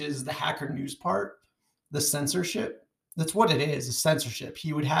now, which is the Hacker News part, the censorship. That's what it is, a censorship.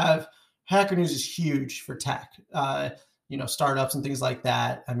 He would have, Hacker News is huge for tech, startups and things like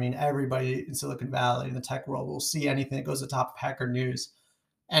that. I mean, everybody in Silicon Valley, in the tech world, will see anything that goes to the top of Hacker News.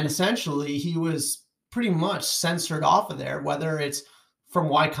 And essentially, he was pretty much censored off of there, whether it's from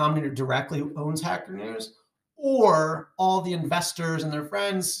Y Combinator directly, who owns Hacker News, or all the investors and their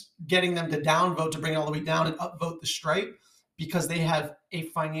friends getting them to downvote to bring it all the way down and upvote the Stripe because they have a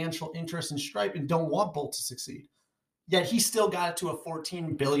financial interest in Stripe and don't want Bolt to succeed. Yet he still got it to a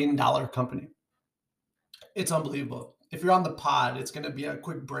 $14 billion company. It's unbelievable. If you're on the pod, it's going to be a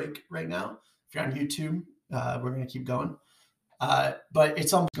quick break right now. If you're on YouTube, we're going to keep going. But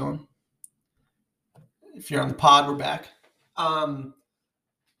it's almost going. If you're on the pod, we're back.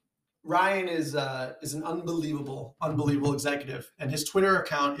 Ryan is an unbelievable executive, and his Twitter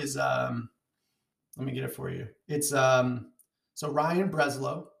account is let me get it for you. It's so Ryan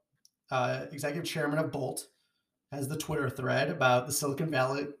Breslow, executive chairman of Bolt, has the Twitter thread about the Silicon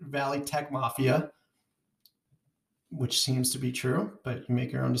Valley tech mafia, which seems to be true, but you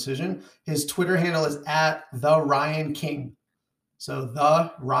make your own decision. His Twitter handle is @TheRyanKing. So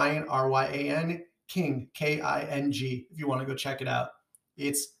the Ryan, RYAN, King, KING, if you want to go check it out.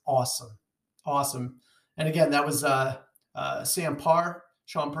 It's awesome. Awesome. And again, that was Sam Parr,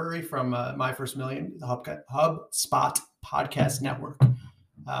 Sean Purry from My First Million, the HubSpot podcast network.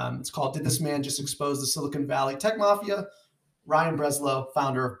 It's called Did This Man Just Expose the Silicon Valley Tech Mafia? Ryan Breslow,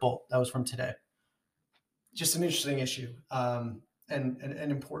 founder of Bolt. That was from today. Just an interesting issue and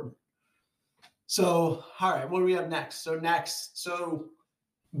important. So, all right, what do we have next? So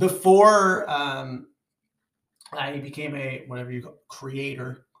before I became a whatever you call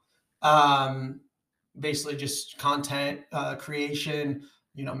creator, basically just content creation,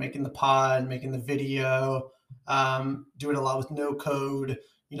 making the pod, making the video, doing a lot with no code,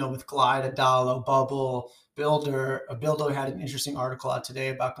 with Glide, Adalo, Bubble, Builder. A Builder had an interesting article out today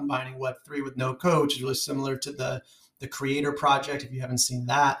about combining Web3 with no code, which is really similar to the Creator project. If you haven't seen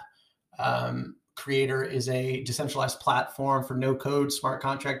that, Creator is a decentralized platform for no code, smart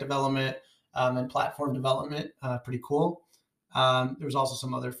contract development, and platform development. Pretty cool. There was also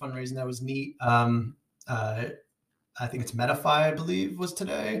some other fundraising that was neat. I think it's Metafy, I believe, was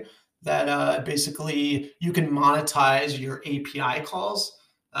today, that basically you can monetize your API calls.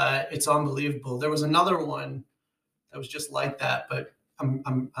 It's unbelievable. There was another one that was just like that, but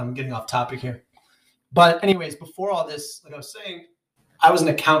I'm getting off topic here. But anyways, before all this, like I was saying, I was an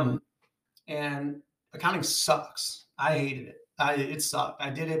accountant, and accounting sucks. I hated it. It sucked. I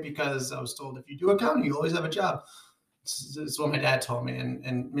did it because I was told if you do accounting, you always have a job. It's what my dad told me,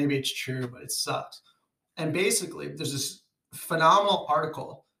 and maybe it's true, but it sucks. And basically, there's this phenomenal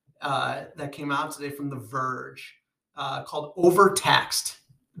article that came out today from The Verge called Overtaxed.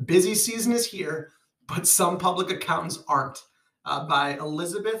 Busy season is here, but some public accountants aren't, by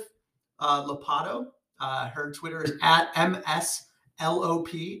Elizabeth Lopato. Her Twitter is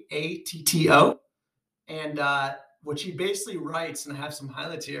 @MSLOPATTO. And what she basically writes, and I have some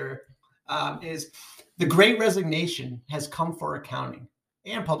highlights here, is the great resignation has come for accounting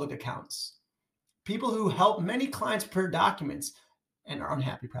and public accounts. People who help many clients prepare documents and are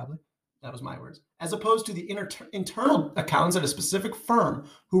unhappy, probably. That was my words. As opposed to the internal accountants at a specific firm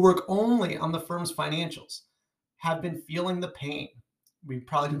who work only on the firm's financials, have been feeling the pain. We've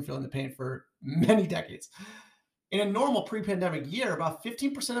probably been feeling the pain for many decades. In a normal pre-pandemic year, about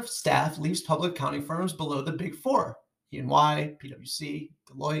 15% of staff leaves public accounting firms below the big four: E&Y, PwC,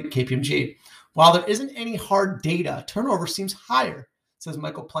 Deloitte, KPMG. While there isn't any hard data, turnover seems higher, says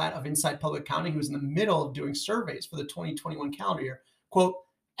Michael Platt of Inside Public Accounting, who's in the middle of doing surveys for the 2021 calendar year. Quote,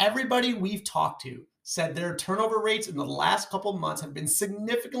 everybody we've talked to said their turnover rates in the last couple of months have been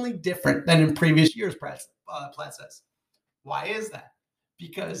significantly different than in previous years, Platt says. Why is that?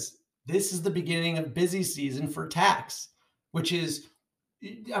 Because this is the beginning of busy season for tax, which is,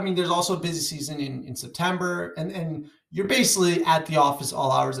 there's also a busy season in September, and you're basically at the office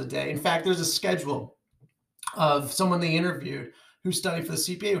all hours of the day. In fact, there's a schedule of someone they interviewed who studied for the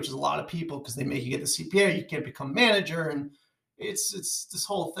CPA, which is a lot of people because they make you get the CPA, you can't become manager, and it's this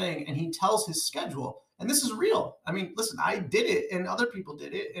whole thing. And he tells his schedule, and this is real. Listen, I did it, and other people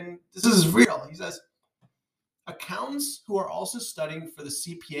did it, and this is real. He says, accountants who are also studying for the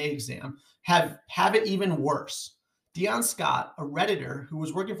CPA exam have it even worse. Dion Scott, a Redditor who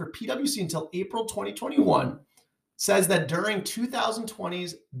was working for PwC until April 2021, says that during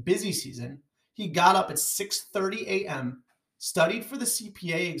 2020's busy season, he got up at 6:30 a.m., studied for the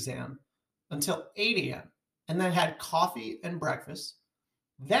CPA exam until 8 a.m., and then had coffee and breakfast.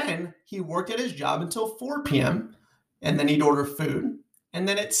 Then he worked at his job until 4 p.m., and then he'd order food. And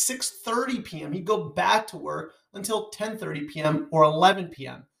then at 6:30 p.m., he'd go back to work until 10:30 p.m. or 11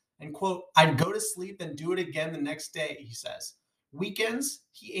 p.m. And quote, I'd go to sleep and do it again the next day, he says. Weekends,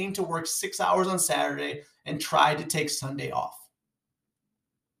 he aimed to work 6 hours on Saturday and tried to take Sunday off.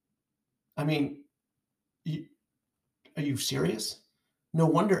 Are you serious? No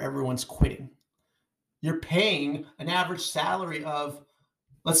wonder everyone's quitting. You're paying an average salary of,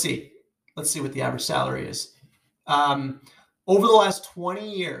 let's see what the average salary is. Over the last 20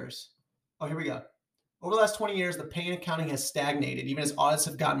 years, here we go. Over the last 20 years, the pay in accounting has stagnated, even as audits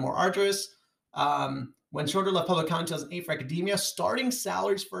have gotten more arduous. When Schroeder left public accounting in 2008 for academia, starting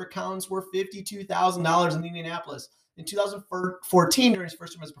salaries for accountants were $52,000 in Indianapolis. In 2014, during his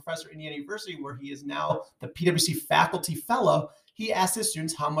first term as a professor at Indiana University, where he is now the PwC faculty fellow, he asked his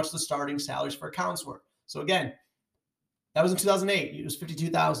students how much the starting salaries for accountants were. So again, that was in 2008. It was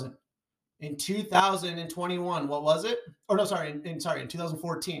 $52,000. In 2021, what was it? Or no, sorry, in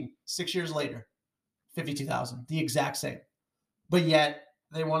 2014, 6 years later, $52,000, the exact same. But yet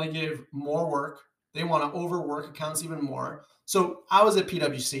they want to give more work. They want to overwork accountants even more. So I was at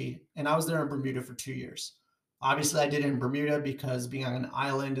PwC and I was there in Bermuda for 2 years. Obviously, I did it in Bermuda because being on an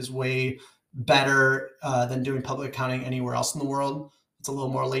island is way better than doing public accounting anywhere else in the world. It's a little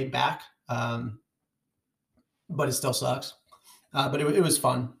more laid back, but it still sucks. But it was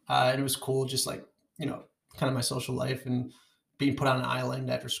fun and it was cool, just like, kind of my social life, and being put on an island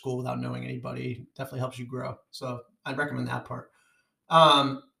after school without knowing anybody definitely helps you grow. So I'd recommend that part.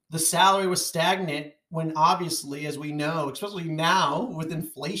 The salary was stagnant when, obviously, as we know, especially now with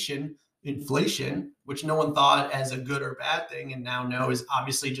inflation, which no one thought as a good or bad thing, and now know is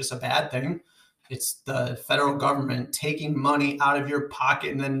obviously just a bad thing. It's the federal government taking money out of your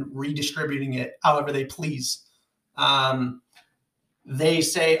pocket and then redistributing it however they please. They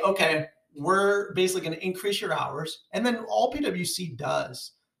say, okay, we're basically going to increase your hours. And then all PwC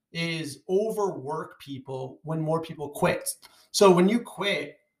does is overwork people when more people quit. So when you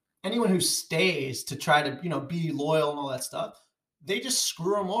quit, anyone who stays to try to, be loyal and all that stuff, they just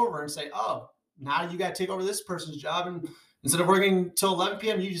screw them over and say, oh, now you got to take over this person's job. And instead of working till 11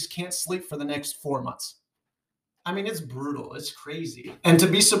 p.m., you just can't sleep for the next 4 months. I mean, it's brutal. It's crazy. And to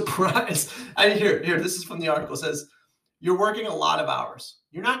be surprised, here, this is from the article. It says, you're working a lot of hours.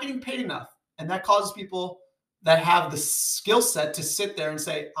 You're not getting paid enough. And that causes people that have the skill set to sit there and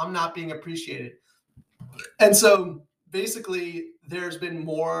say, I'm not being appreciated. And so basically, there's been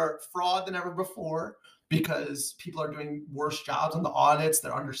more fraud than ever before because people are doing worse jobs on the audits.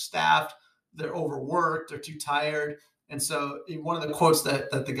 They're understaffed. They're overworked. They're too tired. And so one of the quotes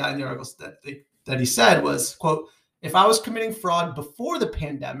that the guy in the article that he said was, quote, if I was committing fraud before the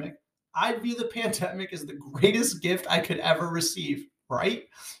pandemic, I'd view the pandemic as the greatest gift I could ever receive, right?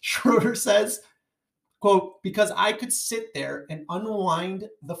 Schroeder says, quote, because I could sit there and unwind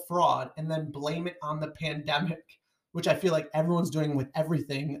the fraud and then blame it on the pandemic, which I feel like everyone's doing with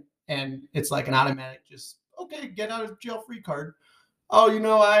everything. And it's like an automatic, just, okay, get out of jail free card. Oh,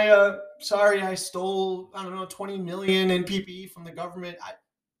 I stole, 20 million in PPE from the government.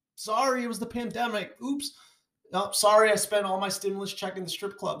 Sorry, it was the pandemic. Oops. No, sorry, I spent all my stimulus check in the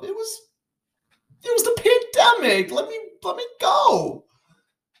strip club. It was the pandemic. Let me go.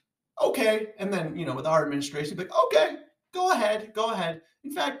 Okay. And then, with our administration, like, okay, go ahead.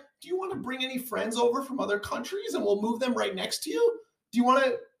 In fact, do you want to bring any friends over from other countries and we'll move them right next to you? Do you want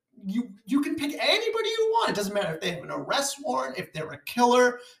to, you can pick anybody you want. It doesn't matter if they have an arrest warrant, if they're a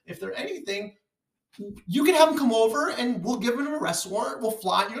killer, if they're anything. You can have them come over and we'll give them an arrest warrant. We'll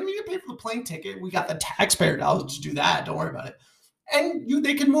fly. You don't need to pay for the plane ticket. We got the taxpayer dollars to do that. Don't worry about it. And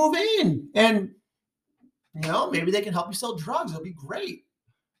they can move in and, maybe they can help you sell drugs. It'll be great.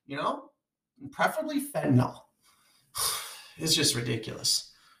 Preferably fentanyl. It's just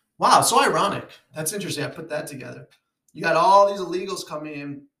ridiculous. Wow. So ironic. That's interesting. I put that together. You got all these illegals coming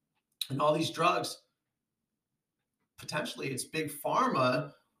in and all these drugs. Potentially it's big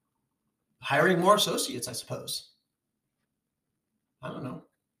pharma hiring more associates, I suppose. I don't know.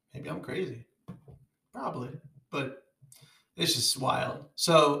 Maybe I'm crazy. Probably. But it's just wild.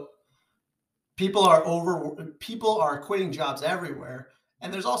 So people are quitting jobs everywhere.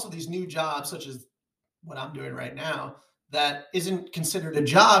 And there's also these new jobs, such as what I'm doing right now, that isn't considered a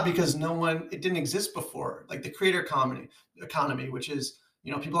job because it didn't exist before. Like the creator economy, which is,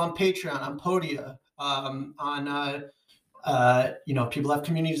 people on Patreon, on Podia, people have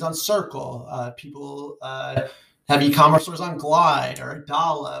communities on Circle. People have e-commerce stores on Glide or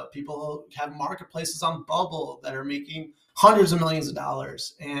Adala. People have marketplaces on Bubble that are making hundreds of millions of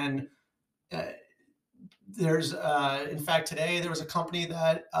dollars. And there's, in fact, today there was a company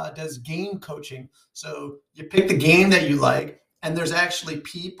that does game coaching. So you pick the game that you like, and there's actually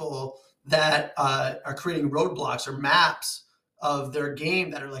people that are creating roadblocks or maps of their game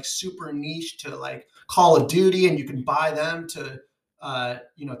that are like super niche to like Call of Duty, and you can buy them to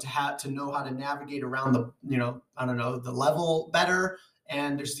know how to navigate around the, the level better.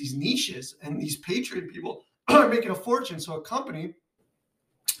 And there's these niches, and these Patreon people are making a fortune. So a company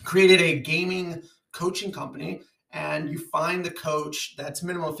created a gaming coaching company, and you find the coach that's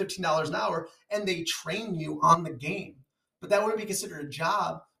minimum of $15 an hour, and they train you on the game. But that wouldn't be considered a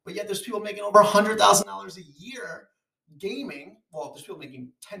job. But yet there's people making over $100,000 a year gaming. Well, there's people making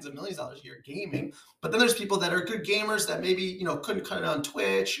tens of millions of dollars a year gaming. But then there's people that are good gamers that maybe, couldn't cut it on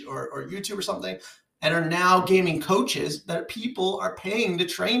Twitch or YouTube or something, and are now gaming coaches that people are paying to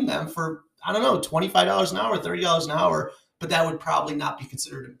train them for, I don't know, $25 an hour, $30 an hour. But that would probably not be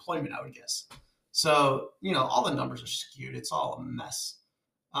considered employment, I would guess. So, all the numbers are skewed. It's all a mess.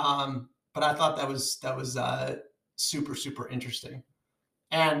 But I thought that was super, super interesting.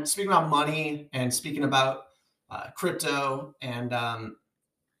 And speaking about money and speaking about crypto and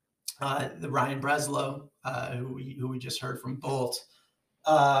the Ryan Breslow, who we just heard from Bolt,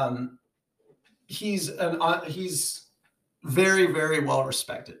 he's very, very well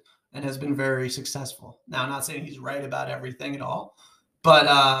respected and has been very successful. Now, I'm not saying he's right about everything at all, but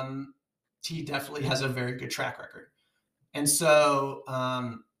he definitely has a very good track record. And so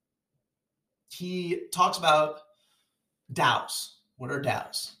he talks about DAOs. What are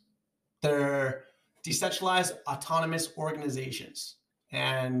DAOs? They're decentralized autonomous organizations.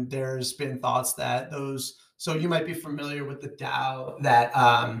 And there's been thoughts that so you might be familiar with the DAO that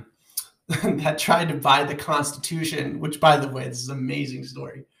that tried to buy the Constitution, which, by the way, this is an amazing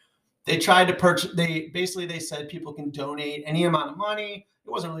story. They tried to purchase, they said people can donate any amount of money. It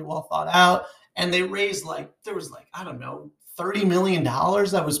wasn't really well thought out. And they raised there was I don't know, $30 million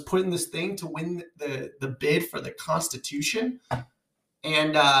that was put in this thing to win the bid for the Constitution.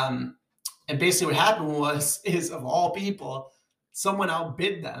 And basically what happened is of all people, someone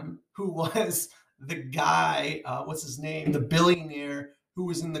outbid them, who was the guy, what's his name? The billionaire who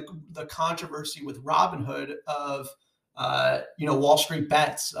was in the controversy with Robinhood of, Wall Street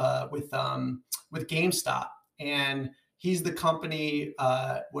Bets with GameStop. And he's the company,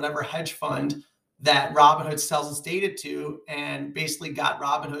 whatever hedge fund that Robinhood sells its data to, and basically got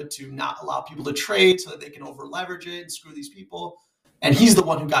Robinhood to not allow people to trade so that they can over leverage it and screw these people. And he's the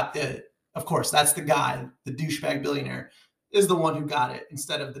one who got of course, that's the guy, the douchebag billionaire, is the one who got it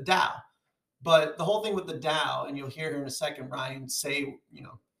instead of the DAO. But the whole thing with the DAO, and you'll hear here in a second Ryan say,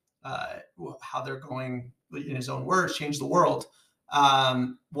 how they're going, in his own words, change the world,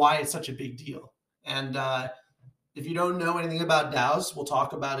 why it's such a big deal. And if you don't know anything about DAOs, we'll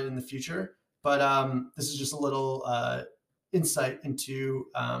talk about it in the future. But this is just a little insight into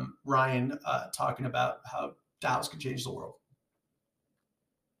Ryan talking about how DAOs could change the world.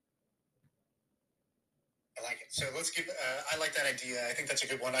 I like it. So let's give. I like that idea. I think that's a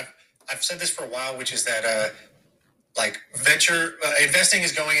good one. I've said this for a while, which is that venture investing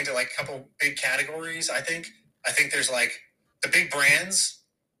is going into a couple big categories. I think there's the big brands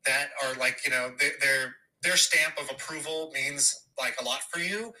that are their stamp of approval means a lot for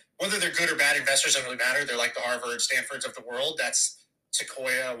you. Whether they're good or bad investors doesn't really matter. They're like the Harvard, Stanfords of the world. That's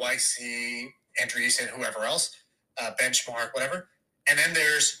Sequoia, YC, Andreessen, whoever else, Benchmark, whatever. And then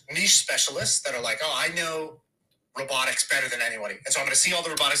there's niche specialists that are I know robotics better than anybody. And so I'm going to see all the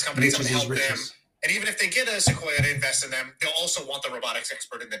robotics companies and help them. And even if they get a Sequoia to invest in them, they'll also want the robotics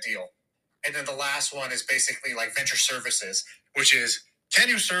expert in the deal. And then the last one is basically venture services, which is, can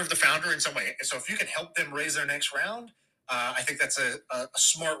you serve the founder in some way? And so if you can help them raise their next round, I think that's a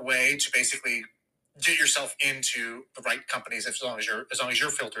smart way to basically get yourself into the right companies as long as your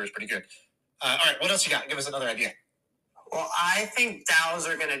filter is pretty good. All right, what else you got? Give us another idea. Well, I think DAOs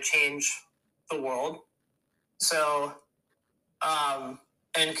are going to change the world. So,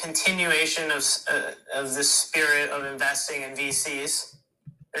 in continuation of the spirit of investing in VCs,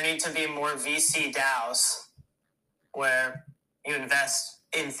 there need to be more VC DAOs where you invest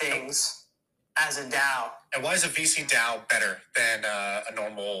in things as a DAO. And why is a VC DAO better than a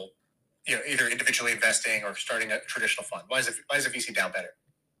normal, either individually investing or starting a traditional fund? Why is a VC DAO better?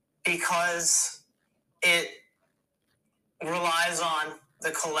 Because it relies on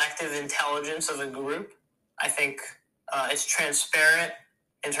the collective intelligence of a group. I think it's transparent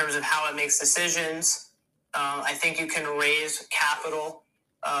in terms of how it makes decisions. I think you can raise capital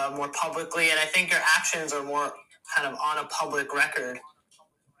more publicly, and I think your actions are more kind of on a public record.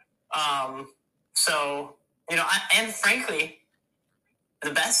 And frankly,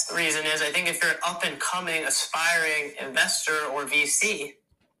 the best reason is I think if you're an up-and-coming, aspiring investor or VC,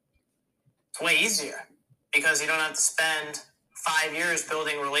 it's way easier because you don't have to spend 5 years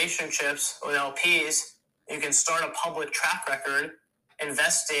building relationships with LPs. You can start a public track record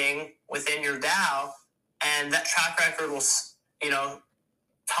investing within your DAO, and that track record will,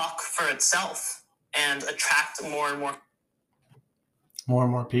 talk for itself and attract more and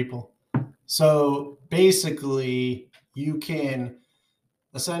more people. So basically, you can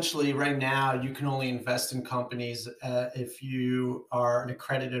essentially right now you can only invest in companies if you are an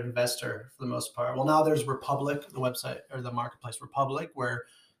accredited investor for the most part. Well, now there's Republic, the website or the marketplace Republic, where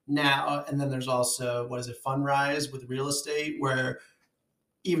now, and then there's also, what is it, Fundrise with real estate, where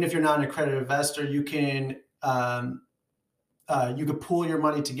even if you're not an accredited investor, you can pool your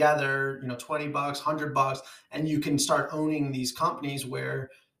money together, $20, $100, and you can start owning these companies where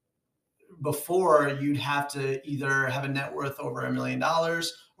before you'd have to either have a net worth over $1 million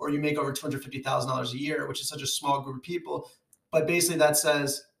or you make over $250,000 a year, which is such a small group of people. But basically that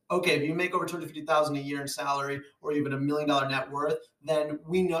says, okay, if you make over $250,000 a year in salary or even $1 million net worth, then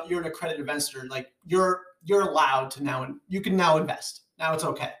we know you're an accredited investor. Like you're allowed to now, you can now invest. Now it's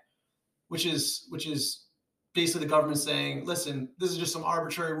okay, which is basically the government saying, listen, this is just some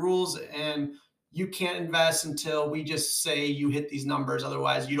arbitrary rules and you can't invest until we just say you hit these numbers.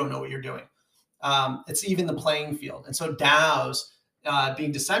 Otherwise, you don't know what you're doing. It's even the playing field. And so DAOs,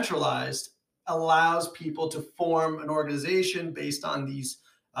 being decentralized, allows people to form an organization based on these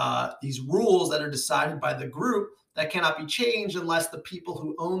rules that are decided by the group that cannot be changed unless the people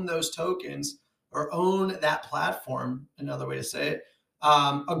who own those tokens or own that platform, another way to say it,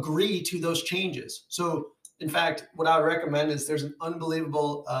 agree to those changes. So in fact, what I would recommend is there's an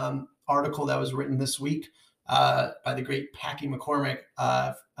unbelievable article that was written this week by the great Packy McCormick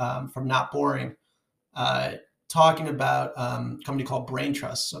from Not Boring, talking about a company called Brain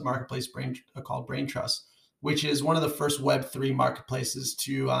Trust, a marketplace called Brain Trust, which is one of the first Web3 marketplaces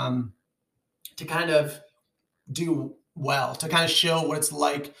to kind of do well, to kind of show what it's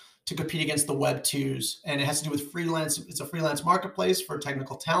like to compete against the Web2s. And it has to do with freelance. It's a freelance marketplace for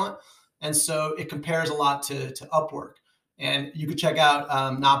technical talent. And so it compares a lot to Upwork. And you could check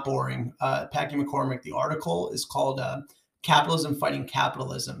out Not Boring, Packy McCormick. The article is called Capitalism Fighting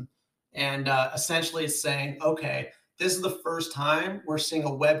Capitalism. And essentially it's saying, okay, this is the first time we're seeing a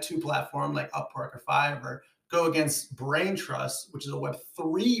Web2 platform like Upwork or Fiverr go against Brain Trust, which is a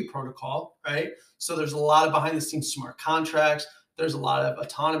Web3 protocol, right? So there's a lot of behind the scenes smart contracts. There's a lot of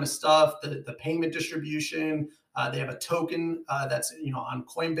autonomous stuff, the payment distribution. They have a token that's on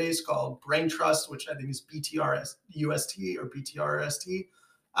Coinbase called Brain Trust, which I think is BTRUST or BTRST.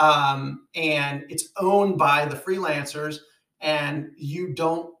 And it's owned by the freelancers and you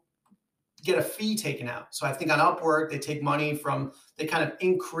don't get a fee taken out. So I think on Upwork, they take money they kind of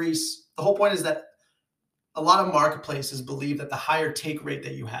increase. The whole point is that a lot of marketplaces believe that the higher take rate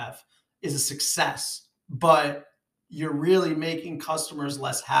that you have is a success, but you're really making customers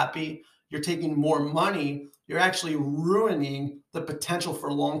less happy. You're taking more money. You're actually ruining the potential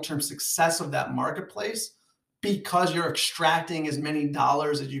for long-term success of that marketplace because you're extracting as many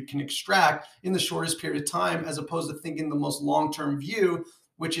dollars as you can extract in the shortest period of time, as opposed to thinking the most long-term view,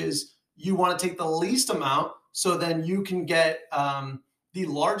 which is you want to take the least amount so then you can get the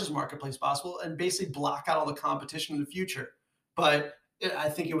largest marketplace possible and basically block out all the competition in the future. But I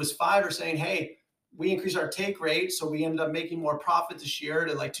think it was Fiverr saying, hey, we increased our take rate, so we ended up making more profit this year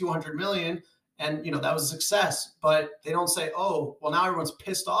to like 200 million. And, that was a success. But they don't say, oh, well, now everyone's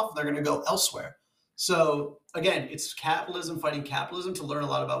pissed off. They're going to go elsewhere. So again, it's capitalism fighting capitalism. To learn a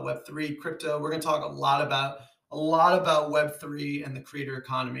lot about Web3, crypto, we're going to talk a lot about Web3 and the creator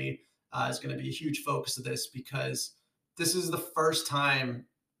economy is going to be a huge focus of this, because this is the first time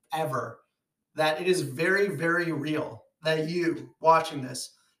ever that it is very, very real that you watching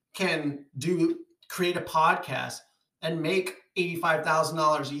this can create a podcast and make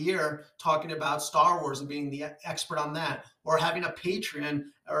 $85,000 a year talking about Star Wars and being the expert on that, or having a Patreon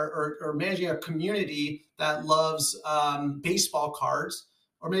or managing a community that loves baseball cards,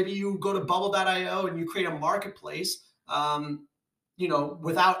 or maybe you go to bubble.io and you create a marketplace,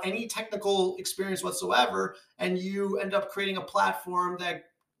 without any technical experience whatsoever, and you end up creating a platform that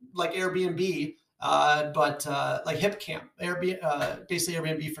like Airbnb, but like HipCamp, basically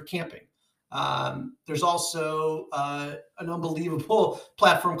Airbnb for camping. There's also an unbelievable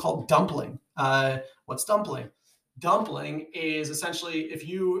platform called Dumpling. What's Dumpling? Dumpling is essentially if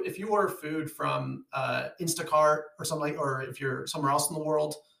you order food from Instacart or something, or if you're somewhere else in the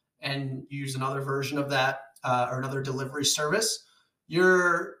world and you use another version of that or another delivery service,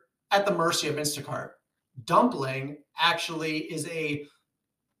 you're at the mercy of Instacart. Dumpling actually is a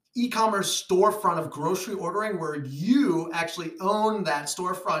e-commerce storefront of grocery ordering where you actually own that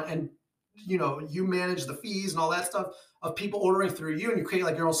storefront, and you manage the fees and all that stuff of people ordering through you, and you create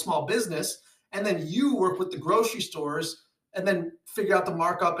like your own small business, and then you work with the grocery stores and then figure out the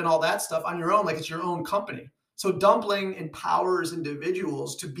markup and all that stuff on your own, like it's your own company. So Dumpling empowers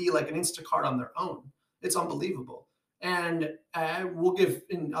individuals to be like an Instacart on their own. It's unbelievable. And we'll give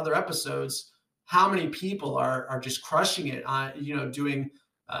in other episodes how many people are just crushing it on, doing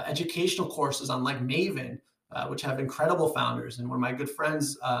educational courses on like Maven, which have incredible founders. And one of my good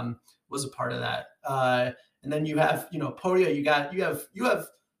friends was a part of that. And then you have, Podia, you have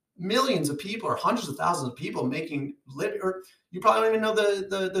millions of people or hundreds of thousands of people making or you probably don't even know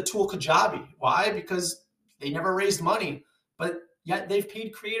the tool Kajabi. Why? Because they never raised money, but yet they've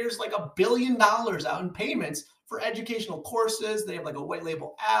paid creators like $1 billion out in payments for educational courses. They have like a white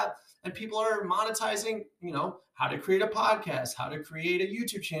label app, and people are monetizing, how to create a podcast, how to create a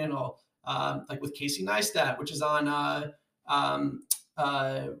YouTube channel, like with Casey Neistat, which is on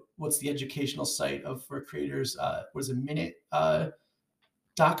what's the educational site for creators? What is it, Minute.com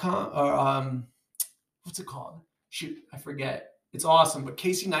or what's it called? Shoot, I forget. It's awesome. But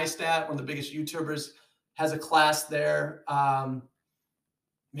Casey Neistat, one of the biggest YouTubers, has a class there.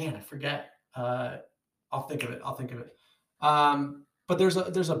 Man, I forget. I'll think of it. But there's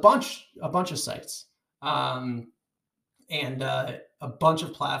a bunch of sites, and a bunch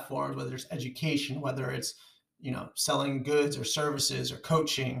of platforms, whether it's education, whether it's, selling goods or services or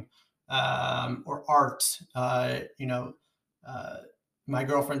coaching, or art. My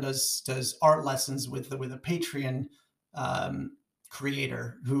girlfriend does art lessons with a Patreon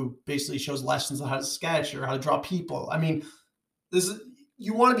creator who basically shows lessons on how to sketch or how to draw people. I mean,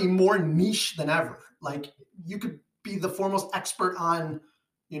 you want to be more niche than ever. Like, you could be the foremost expert on,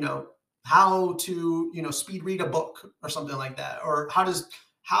 how to, speed read a book or something like that, or how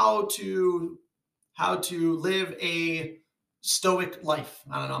to live a stoic life.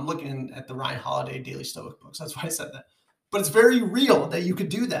 I don't know. I'm looking at the Ryan Holiday Daily Stoic books. That's why I said that. But it's very real that you could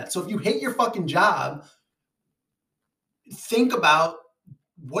do that. So if you hate your fucking job, think about,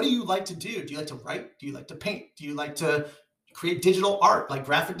 what do you like to do? Do you like to write? Do you like to paint? Do you like to create digital art, like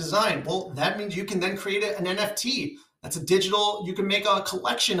graphic design? Well, that means you can then create an NFT. That's a digital, you can make a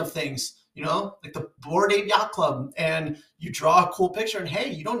collection of things, like the Bored Ape Yacht Club, and you draw a cool picture, and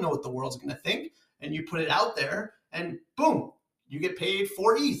hey, you don't know what the world's going to think, and you put it out there, and boom, you get paid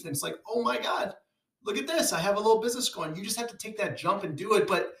 4 ETH. And it's like, oh my God, look at this. I have a little business going. You just have to take that jump and do it.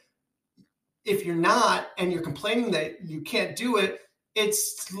 But if you're not, and you're complaining that you can't do it,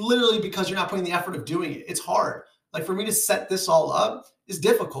 it's literally because you're not putting the effort of doing it. It's hard. Like, for me to set this all up is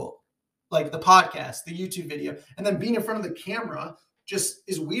difficult. Like the podcast, the YouTube video, and then being in front of the camera just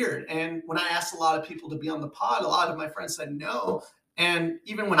is weird. And when I asked a lot of people to be on the pod, a lot of my friends said no. And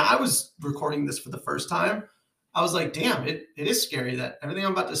even when I was recording this for the first time, I was like, damn, it is scary that everything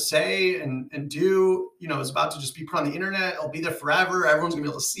I'm about to say and do, is about to just be put on the internet. It'll be there forever. Everyone's gonna be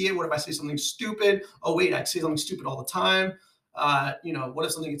able to see it. What if I say something stupid? Oh, wait, I say something stupid all the time. What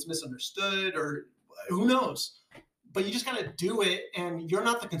if something gets misunderstood, or who knows? But you just got to do it. And you're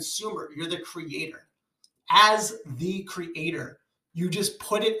not the consumer. You're the creator. As the creator, you just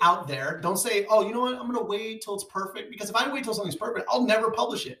put it out there. Don't say, oh, you know what? I'm going to wait till it's perfect. Because if I wait till something's perfect, I'll never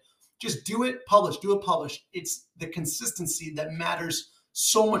publish it. Just do it, publish, do it, publish. It's the consistency that matters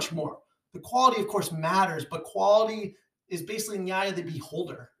so much more. The quality, of course, matters, but quality is basically in the eye of the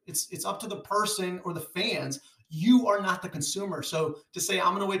beholder. It's up to the person or the fans. You are not the consumer. So to say, I'm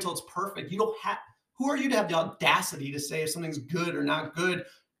going to wait till it's perfect, you don't have, who are you to have the audacity to say if something's good or not good?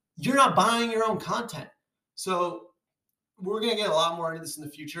 You're not buying your own content. So we're going to get a lot more into this in the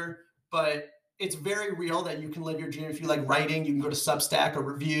future, but it's very real that you can live your dream. If you like writing, you can go to Substack or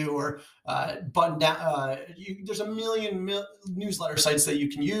Review or Button Down. There's a million newsletter sites that you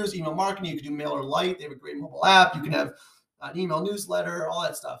can use. Email marketing, you can do MailerLite. They have a great mobile app. You can have an email newsletter, all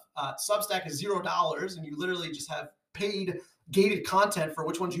that stuff. Substack is $0, and you literally just have paid gated content for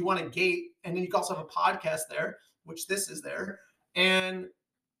which ones you want to gate. And then you can also have a podcast there, which this is there. And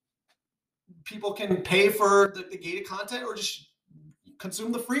people can pay for the gated content or just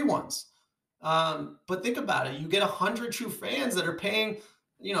consume the free ones. But think about it. You get 100 true fans that are paying,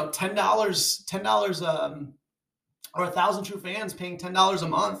 $10, or 1,000 true fans paying $10 a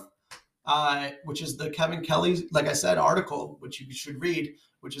month, which is the Kevin Kelly, like I said, article, which you should read,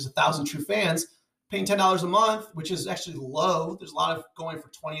 which is 1,000 true fans paying $10 a month, which is actually low. There's a lot of going for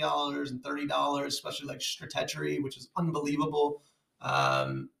 $20 and $30, especially like Stratechery, which is unbelievable.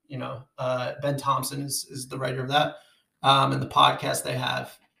 Ben Thompson is the writer of that, and the podcast they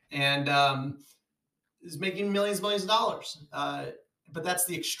have, and is making millions of dollars. But that's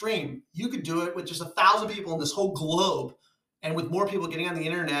the extreme. You could do it with just 1,000 people in this whole globe, and with more people getting on the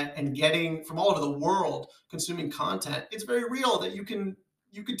internet and getting from all over the world consuming content. It's very real that you could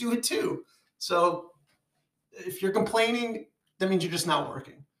do it too. So if you're complaining, that means you're just not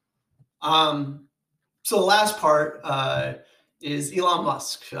working. So the last part is Elon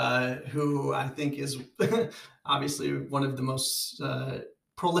Musk, who I think is obviously one of the most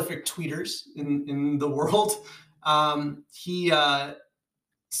prolific tweeters in the world. He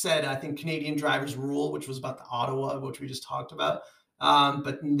said, I think, Canadian drivers rule, which was about the Ottawa, which we just talked about.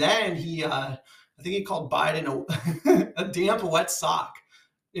 But then he, I think he called Biden a damp, wet sock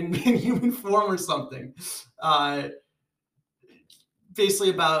in human form or something.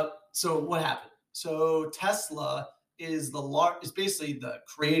 Basically about, so what happened? So Tesla is basically the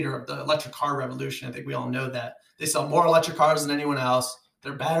creator of the electric car revolution. I think we all know that. They sell more electric cars than anyone else.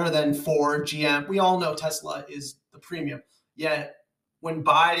 They're better than Ford, GM. We all know Tesla is the premium. Yet when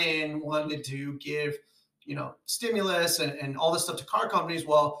Biden wanted to give, stimulus and all this stuff to car companies,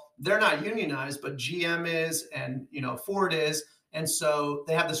 well, they're not unionized, but GM is, and, Ford is. And so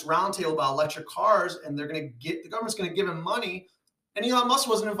they have this roundtable about electric cars, and the government's going to give him money. And Elon Musk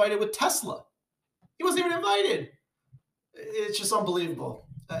wasn't invited with Tesla. He wasn't even invited. It's just unbelievable.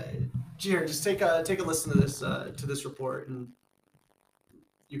 Jared, just take a listen to this report, and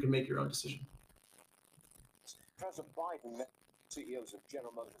you can make your own decision. President Biden met CEOs of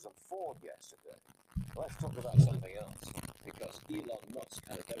General Motors and Ford yesterday. Let's talk about something else, because Elon Musk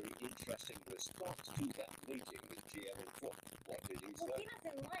had a very interesting response to that meeting with GM and Ford. What did he say? Well, he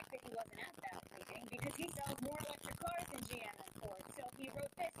doesn't like that he wasn't at that meeting because he sells more electric cars than GM and Ford. So he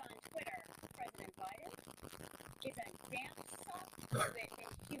wrote this on Twitter. President Biden is a damp sock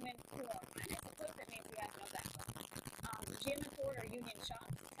in human form. I suppose that means we have no backup. GM and Ford are union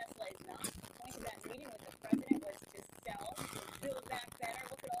shops. Tesla is not. The point of that meeting with the president was to sell, build back better.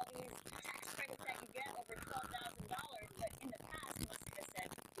 Look at all these tax credits that you get, over $12,000. But in the past, Musk has said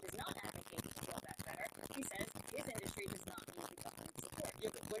he does not advocate to build back better. He says his industry does not need the government support. Yeah,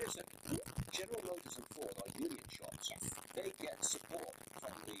 but wait a second. General Motors and Ford are union shops. Yes. They get support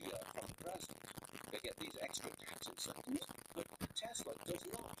from the president. They get these extra tax incentives, but Tesla does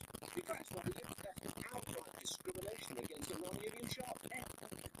not. Because what it is, that's outright discrimination against a non-union shop.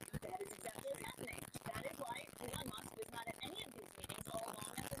 That is exactly what's happening. That is why Elon Musk was not at any of these meetings all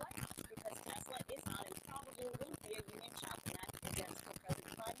along at the White House, because Tesla is not and probably won't be a union shop, and that's against what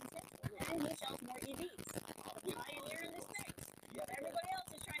President Biden said. And he sells more EVs. The pioneer in this space. Everybody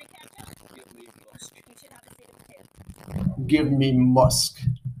else is trying to catch up. Give me Musk. You should have a seat at the table. Give me Musk.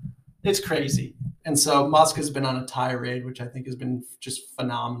 It's crazy. And so Musk has been on a tirade, which I think has been just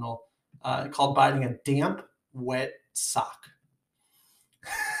phenomenal, called Biden a damp, wet sock.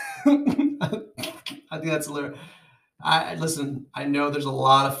 I think that's hilarious. Listen, I know there's a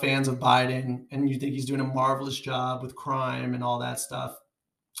lot of fans of Biden, and you think he's doing a marvelous job with crime and all that stuff.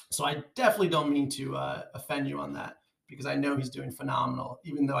 So I definitely don't mean to offend you on that, because I know he's doing phenomenal,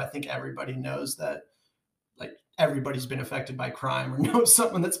 even though I think everybody knows that, like, everybody's been affected by crime or knows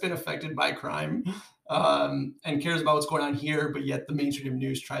someone that's been affected by crime, and cares about what's going on here. But yet the mainstream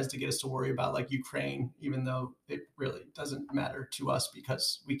news tries to get us to worry about, like, Ukraine, even though it really doesn't matter to us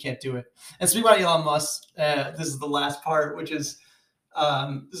because we can't do it. And speaking about Elon Musk, this is the last part, which is,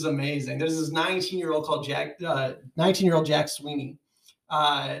 this is amazing. There's this 19-year-old called 19-year-old Jack Sweeney,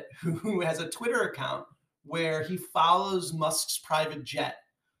 who has a Twitter account where he follows Musk's private jet.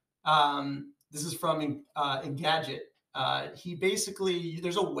 This is from Engadget. He basically,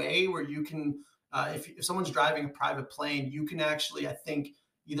 there's a way where you can, if someone's driving a private plane, you can actually, I think,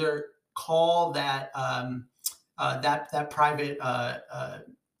 either call that that private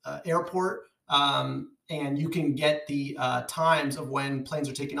airport, and you can get the times of when planes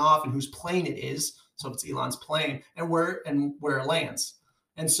are taking off and whose plane it is. So if it's Elon's plane, and where it lands.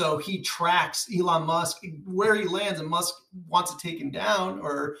 And so he tracks Elon Musk where he lands, and Musk wants to take him down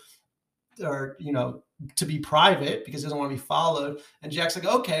or to be private because he doesn't want to be followed. And Jack's like,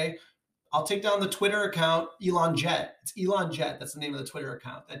 okay, I'll take down the Twitter account, Elon Jet. It's Elon Jet. That's the name of the Twitter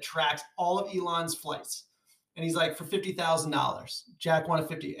account that tracks all of Elon's flights. And he's like, for $50,000. Jack wanted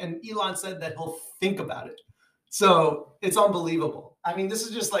 $50,000. And Elon said that he'll think about it. So it's unbelievable. I mean, this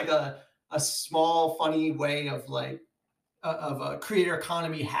is just like a small, funny way of a creator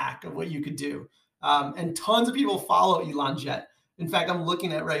economy hack of what you could do. And tons of people follow Elon Jet. In fact, I'm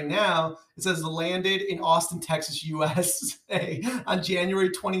looking at right now, it says landed in Austin, Texas, USA on January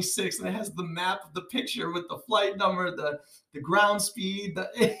 26th. And it has the map of the picture with the flight number, the ground speed,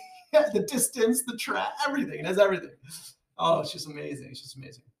 the distance, the track, everything. It has everything. Oh, it's just amazing. It's just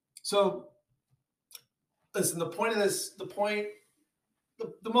amazing. So listen, the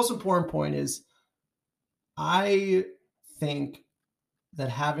most important point is, I think that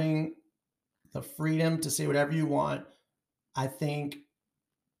having the freedom to say whatever you want, I think,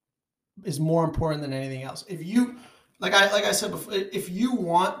 is more important than anything else. If you, like I said before, if you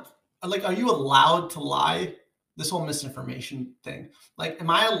want, like, are you allowed to lie? This whole misinformation thing. Like, am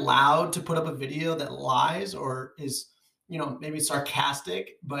I allowed to put up a video that lies, or is, maybe it's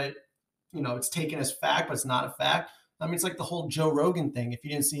sarcastic, but it's taken as fact, but it's not a fact. I mean, it's like the whole Joe Rogan thing. If you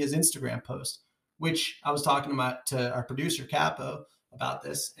didn't see his Instagram post, which I was talking about to our producer Capo about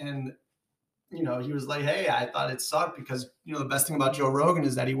this, and he was like, "Hey, I thought it sucked because the best thing about Joe Rogan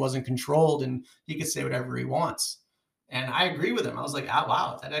is that he wasn't controlled and he could say whatever he wants." And I agree with him. I was like, "Oh,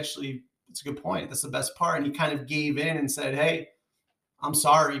 wow, it's a good point. That's the best part." And he kind of gave in and said, "Hey, I'm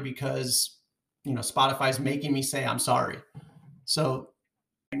sorry because Spotify's making me say I'm sorry." So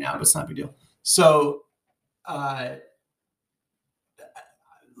right now, but it's not a big deal. So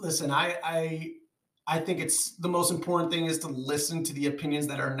listen, I think it's the most important thing is to listen to the opinions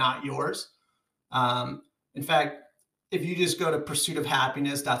that are not yours. In fact, if you just go to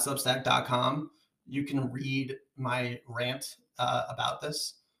pursuitofhappiness.substack.com, you can read my rant about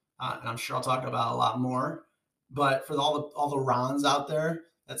this. And I'm sure I'll talk about a lot more. But for all the Rons out there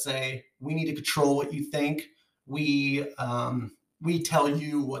that say we need to control what you think, we tell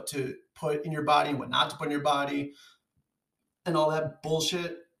you what to put in your body and what not to put in your body, and all that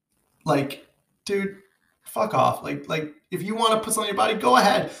bullshit. Like, dude, fuck off. Like if you want to put something in your body, go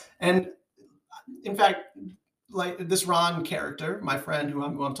ahead. And in fact, like this Ron character, my friend who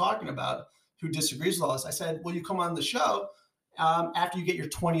I'm talking about, who disagrees with all this, I said, will you come on the show after you get your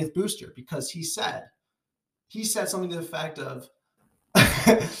 20th booster? Because he said something to the effect of,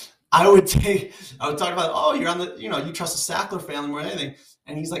 I would talk about, oh, you're on the, you trust the Sackler family more than anything.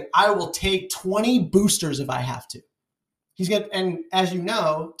 And he's like, I will take 20 boosters if I have to. And as you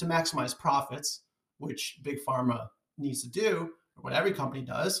know, to maximize profits, which Big Pharma needs to do, or what every company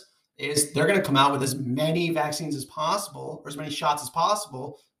does, is they're going to come out with as many vaccines as possible, or as many shots as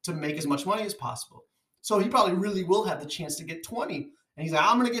possible, to make as much money as possible. So he probably really will have the chance to get 20. And he's like,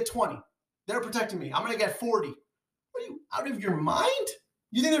 I'm going to get 20. They're protecting me. I'm going to get 40. What are you, out of your mind?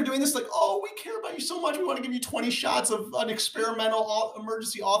 You think they're doing this like, oh, we care about you so much. We want to give you 20 shots of an experimental,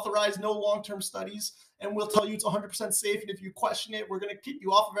 emergency authorized, no long-term studies. And we'll tell you it's 100% safe. And if you question it, we're going to kick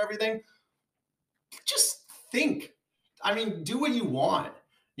you off of everything. Just think. I mean, do what you want.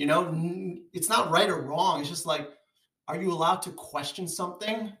 It's not right or wrong. It's just like, are you allowed to question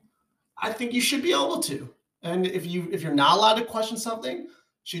something? I think you should be able to. And if you're not allowed to question something,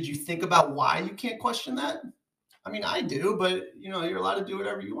 should you think about why you can't question that? I mean, I do, but you're allowed to do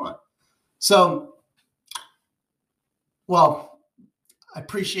whatever you want. So, well, I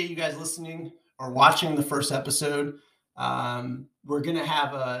appreciate you guys listening or watching the first episode. We're going to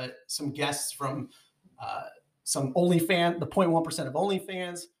have some guests from some OnlyFans, the 0.1% of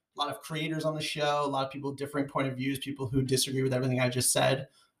OnlyFans, a lot of creators on the show, a lot of people with different point of views, people who disagree with everything I just said.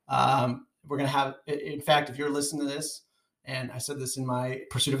 We're going to have, in fact, if you're listening to this, and I said this in my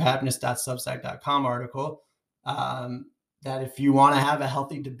pursuitofhappiness.substack.com article, that if you want to have a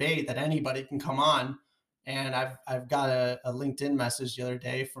healthy debate, that anybody can come on. And I've got a LinkedIn message the other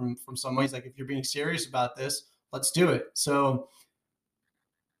day from someone. He's like, if you're being serious about this, let's do it. So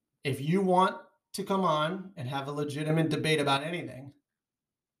if you want to come on and have a legitimate debate about anything,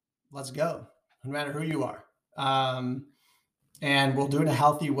 let's go, no matter who you are. And we'll do it in a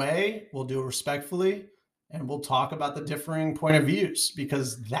healthy way. We'll do it respectfully. And we'll talk about the differing point of views,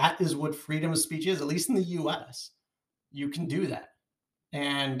 because that is what freedom of speech is, at least in the US. You can do that.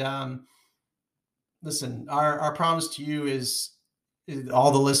 And listen, our promise to you is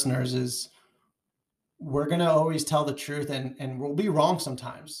all the listeners is we're going to always tell the truth, and we'll be wrong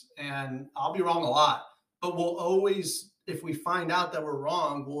sometimes. And I'll be wrong a lot, but we'll always, if we find out that we're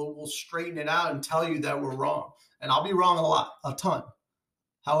wrong, we'll straighten it out and tell you that we're wrong. And I'll be wrong a ton.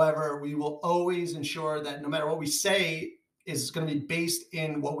 However, we will always ensure that no matter what we say is going to be based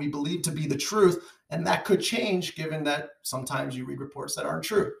in what we believe to be the truth. And that could change given that sometimes you read reports that aren't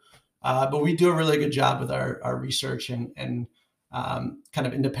true. But we do a really good job with our research and kind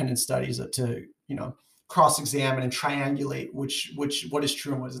of independent studies to, cross-examine and triangulate what is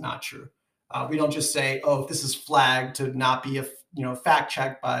true and what is not true. We don't just say, oh, this is flagged to not be fact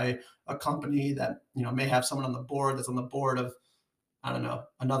checked by a company that, may have someone on the board that's on the board of, I don't know,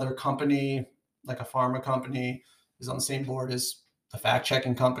 another company, like a pharma company is on the same board as the fact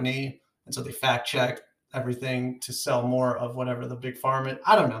checking company. And so they fact check everything to sell more of whatever the big pharma,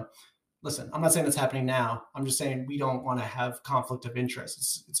 I don't know. Listen, I'm not saying that's happening now. I'm just saying we don't want to have conflict of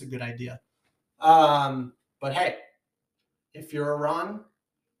interest. It's a good idea. But hey, if you're a Ron,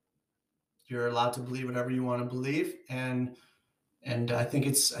 you're allowed to believe whatever you want to believe. And I think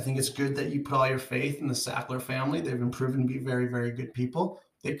it's good that you put all your faith in the Sackler family. They've been proven to be very, very good people.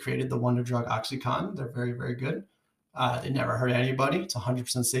 They created the wonder drug OxyContin. They're very, very good. They never hurt anybody. It's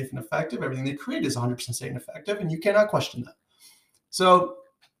 100% safe and effective. Everything they create is 100% safe and effective, and you cannot question that. So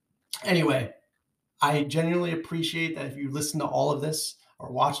anyway, I genuinely appreciate that if you listen to all of this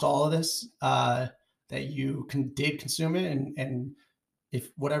or watched all of this, that you did consume it, and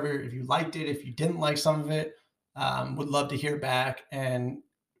if you liked it, if you didn't like some of it, would love to hear back. And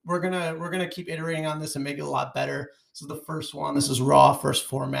we're gonna keep iterating on this and make it a lot better. This is the first one. This is raw, first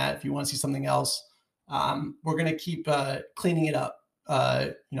format. If you want to see something else, we're gonna keep cleaning it up,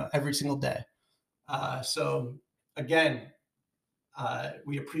 every single day. So again,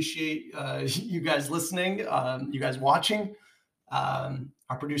 we appreciate you guys listening, you guys watching.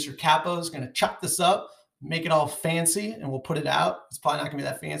 Our producer Capo is going to chop this up, make it all fancy, and we'll put it out. It's probably not going to be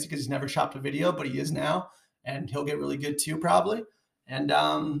that fancy because he's never chopped a video, but he is now, and he'll get really good too, probably. And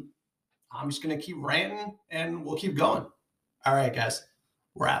I'm just going to keep ranting, and we'll keep going. All right, guys,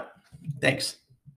 we're out. Thanks.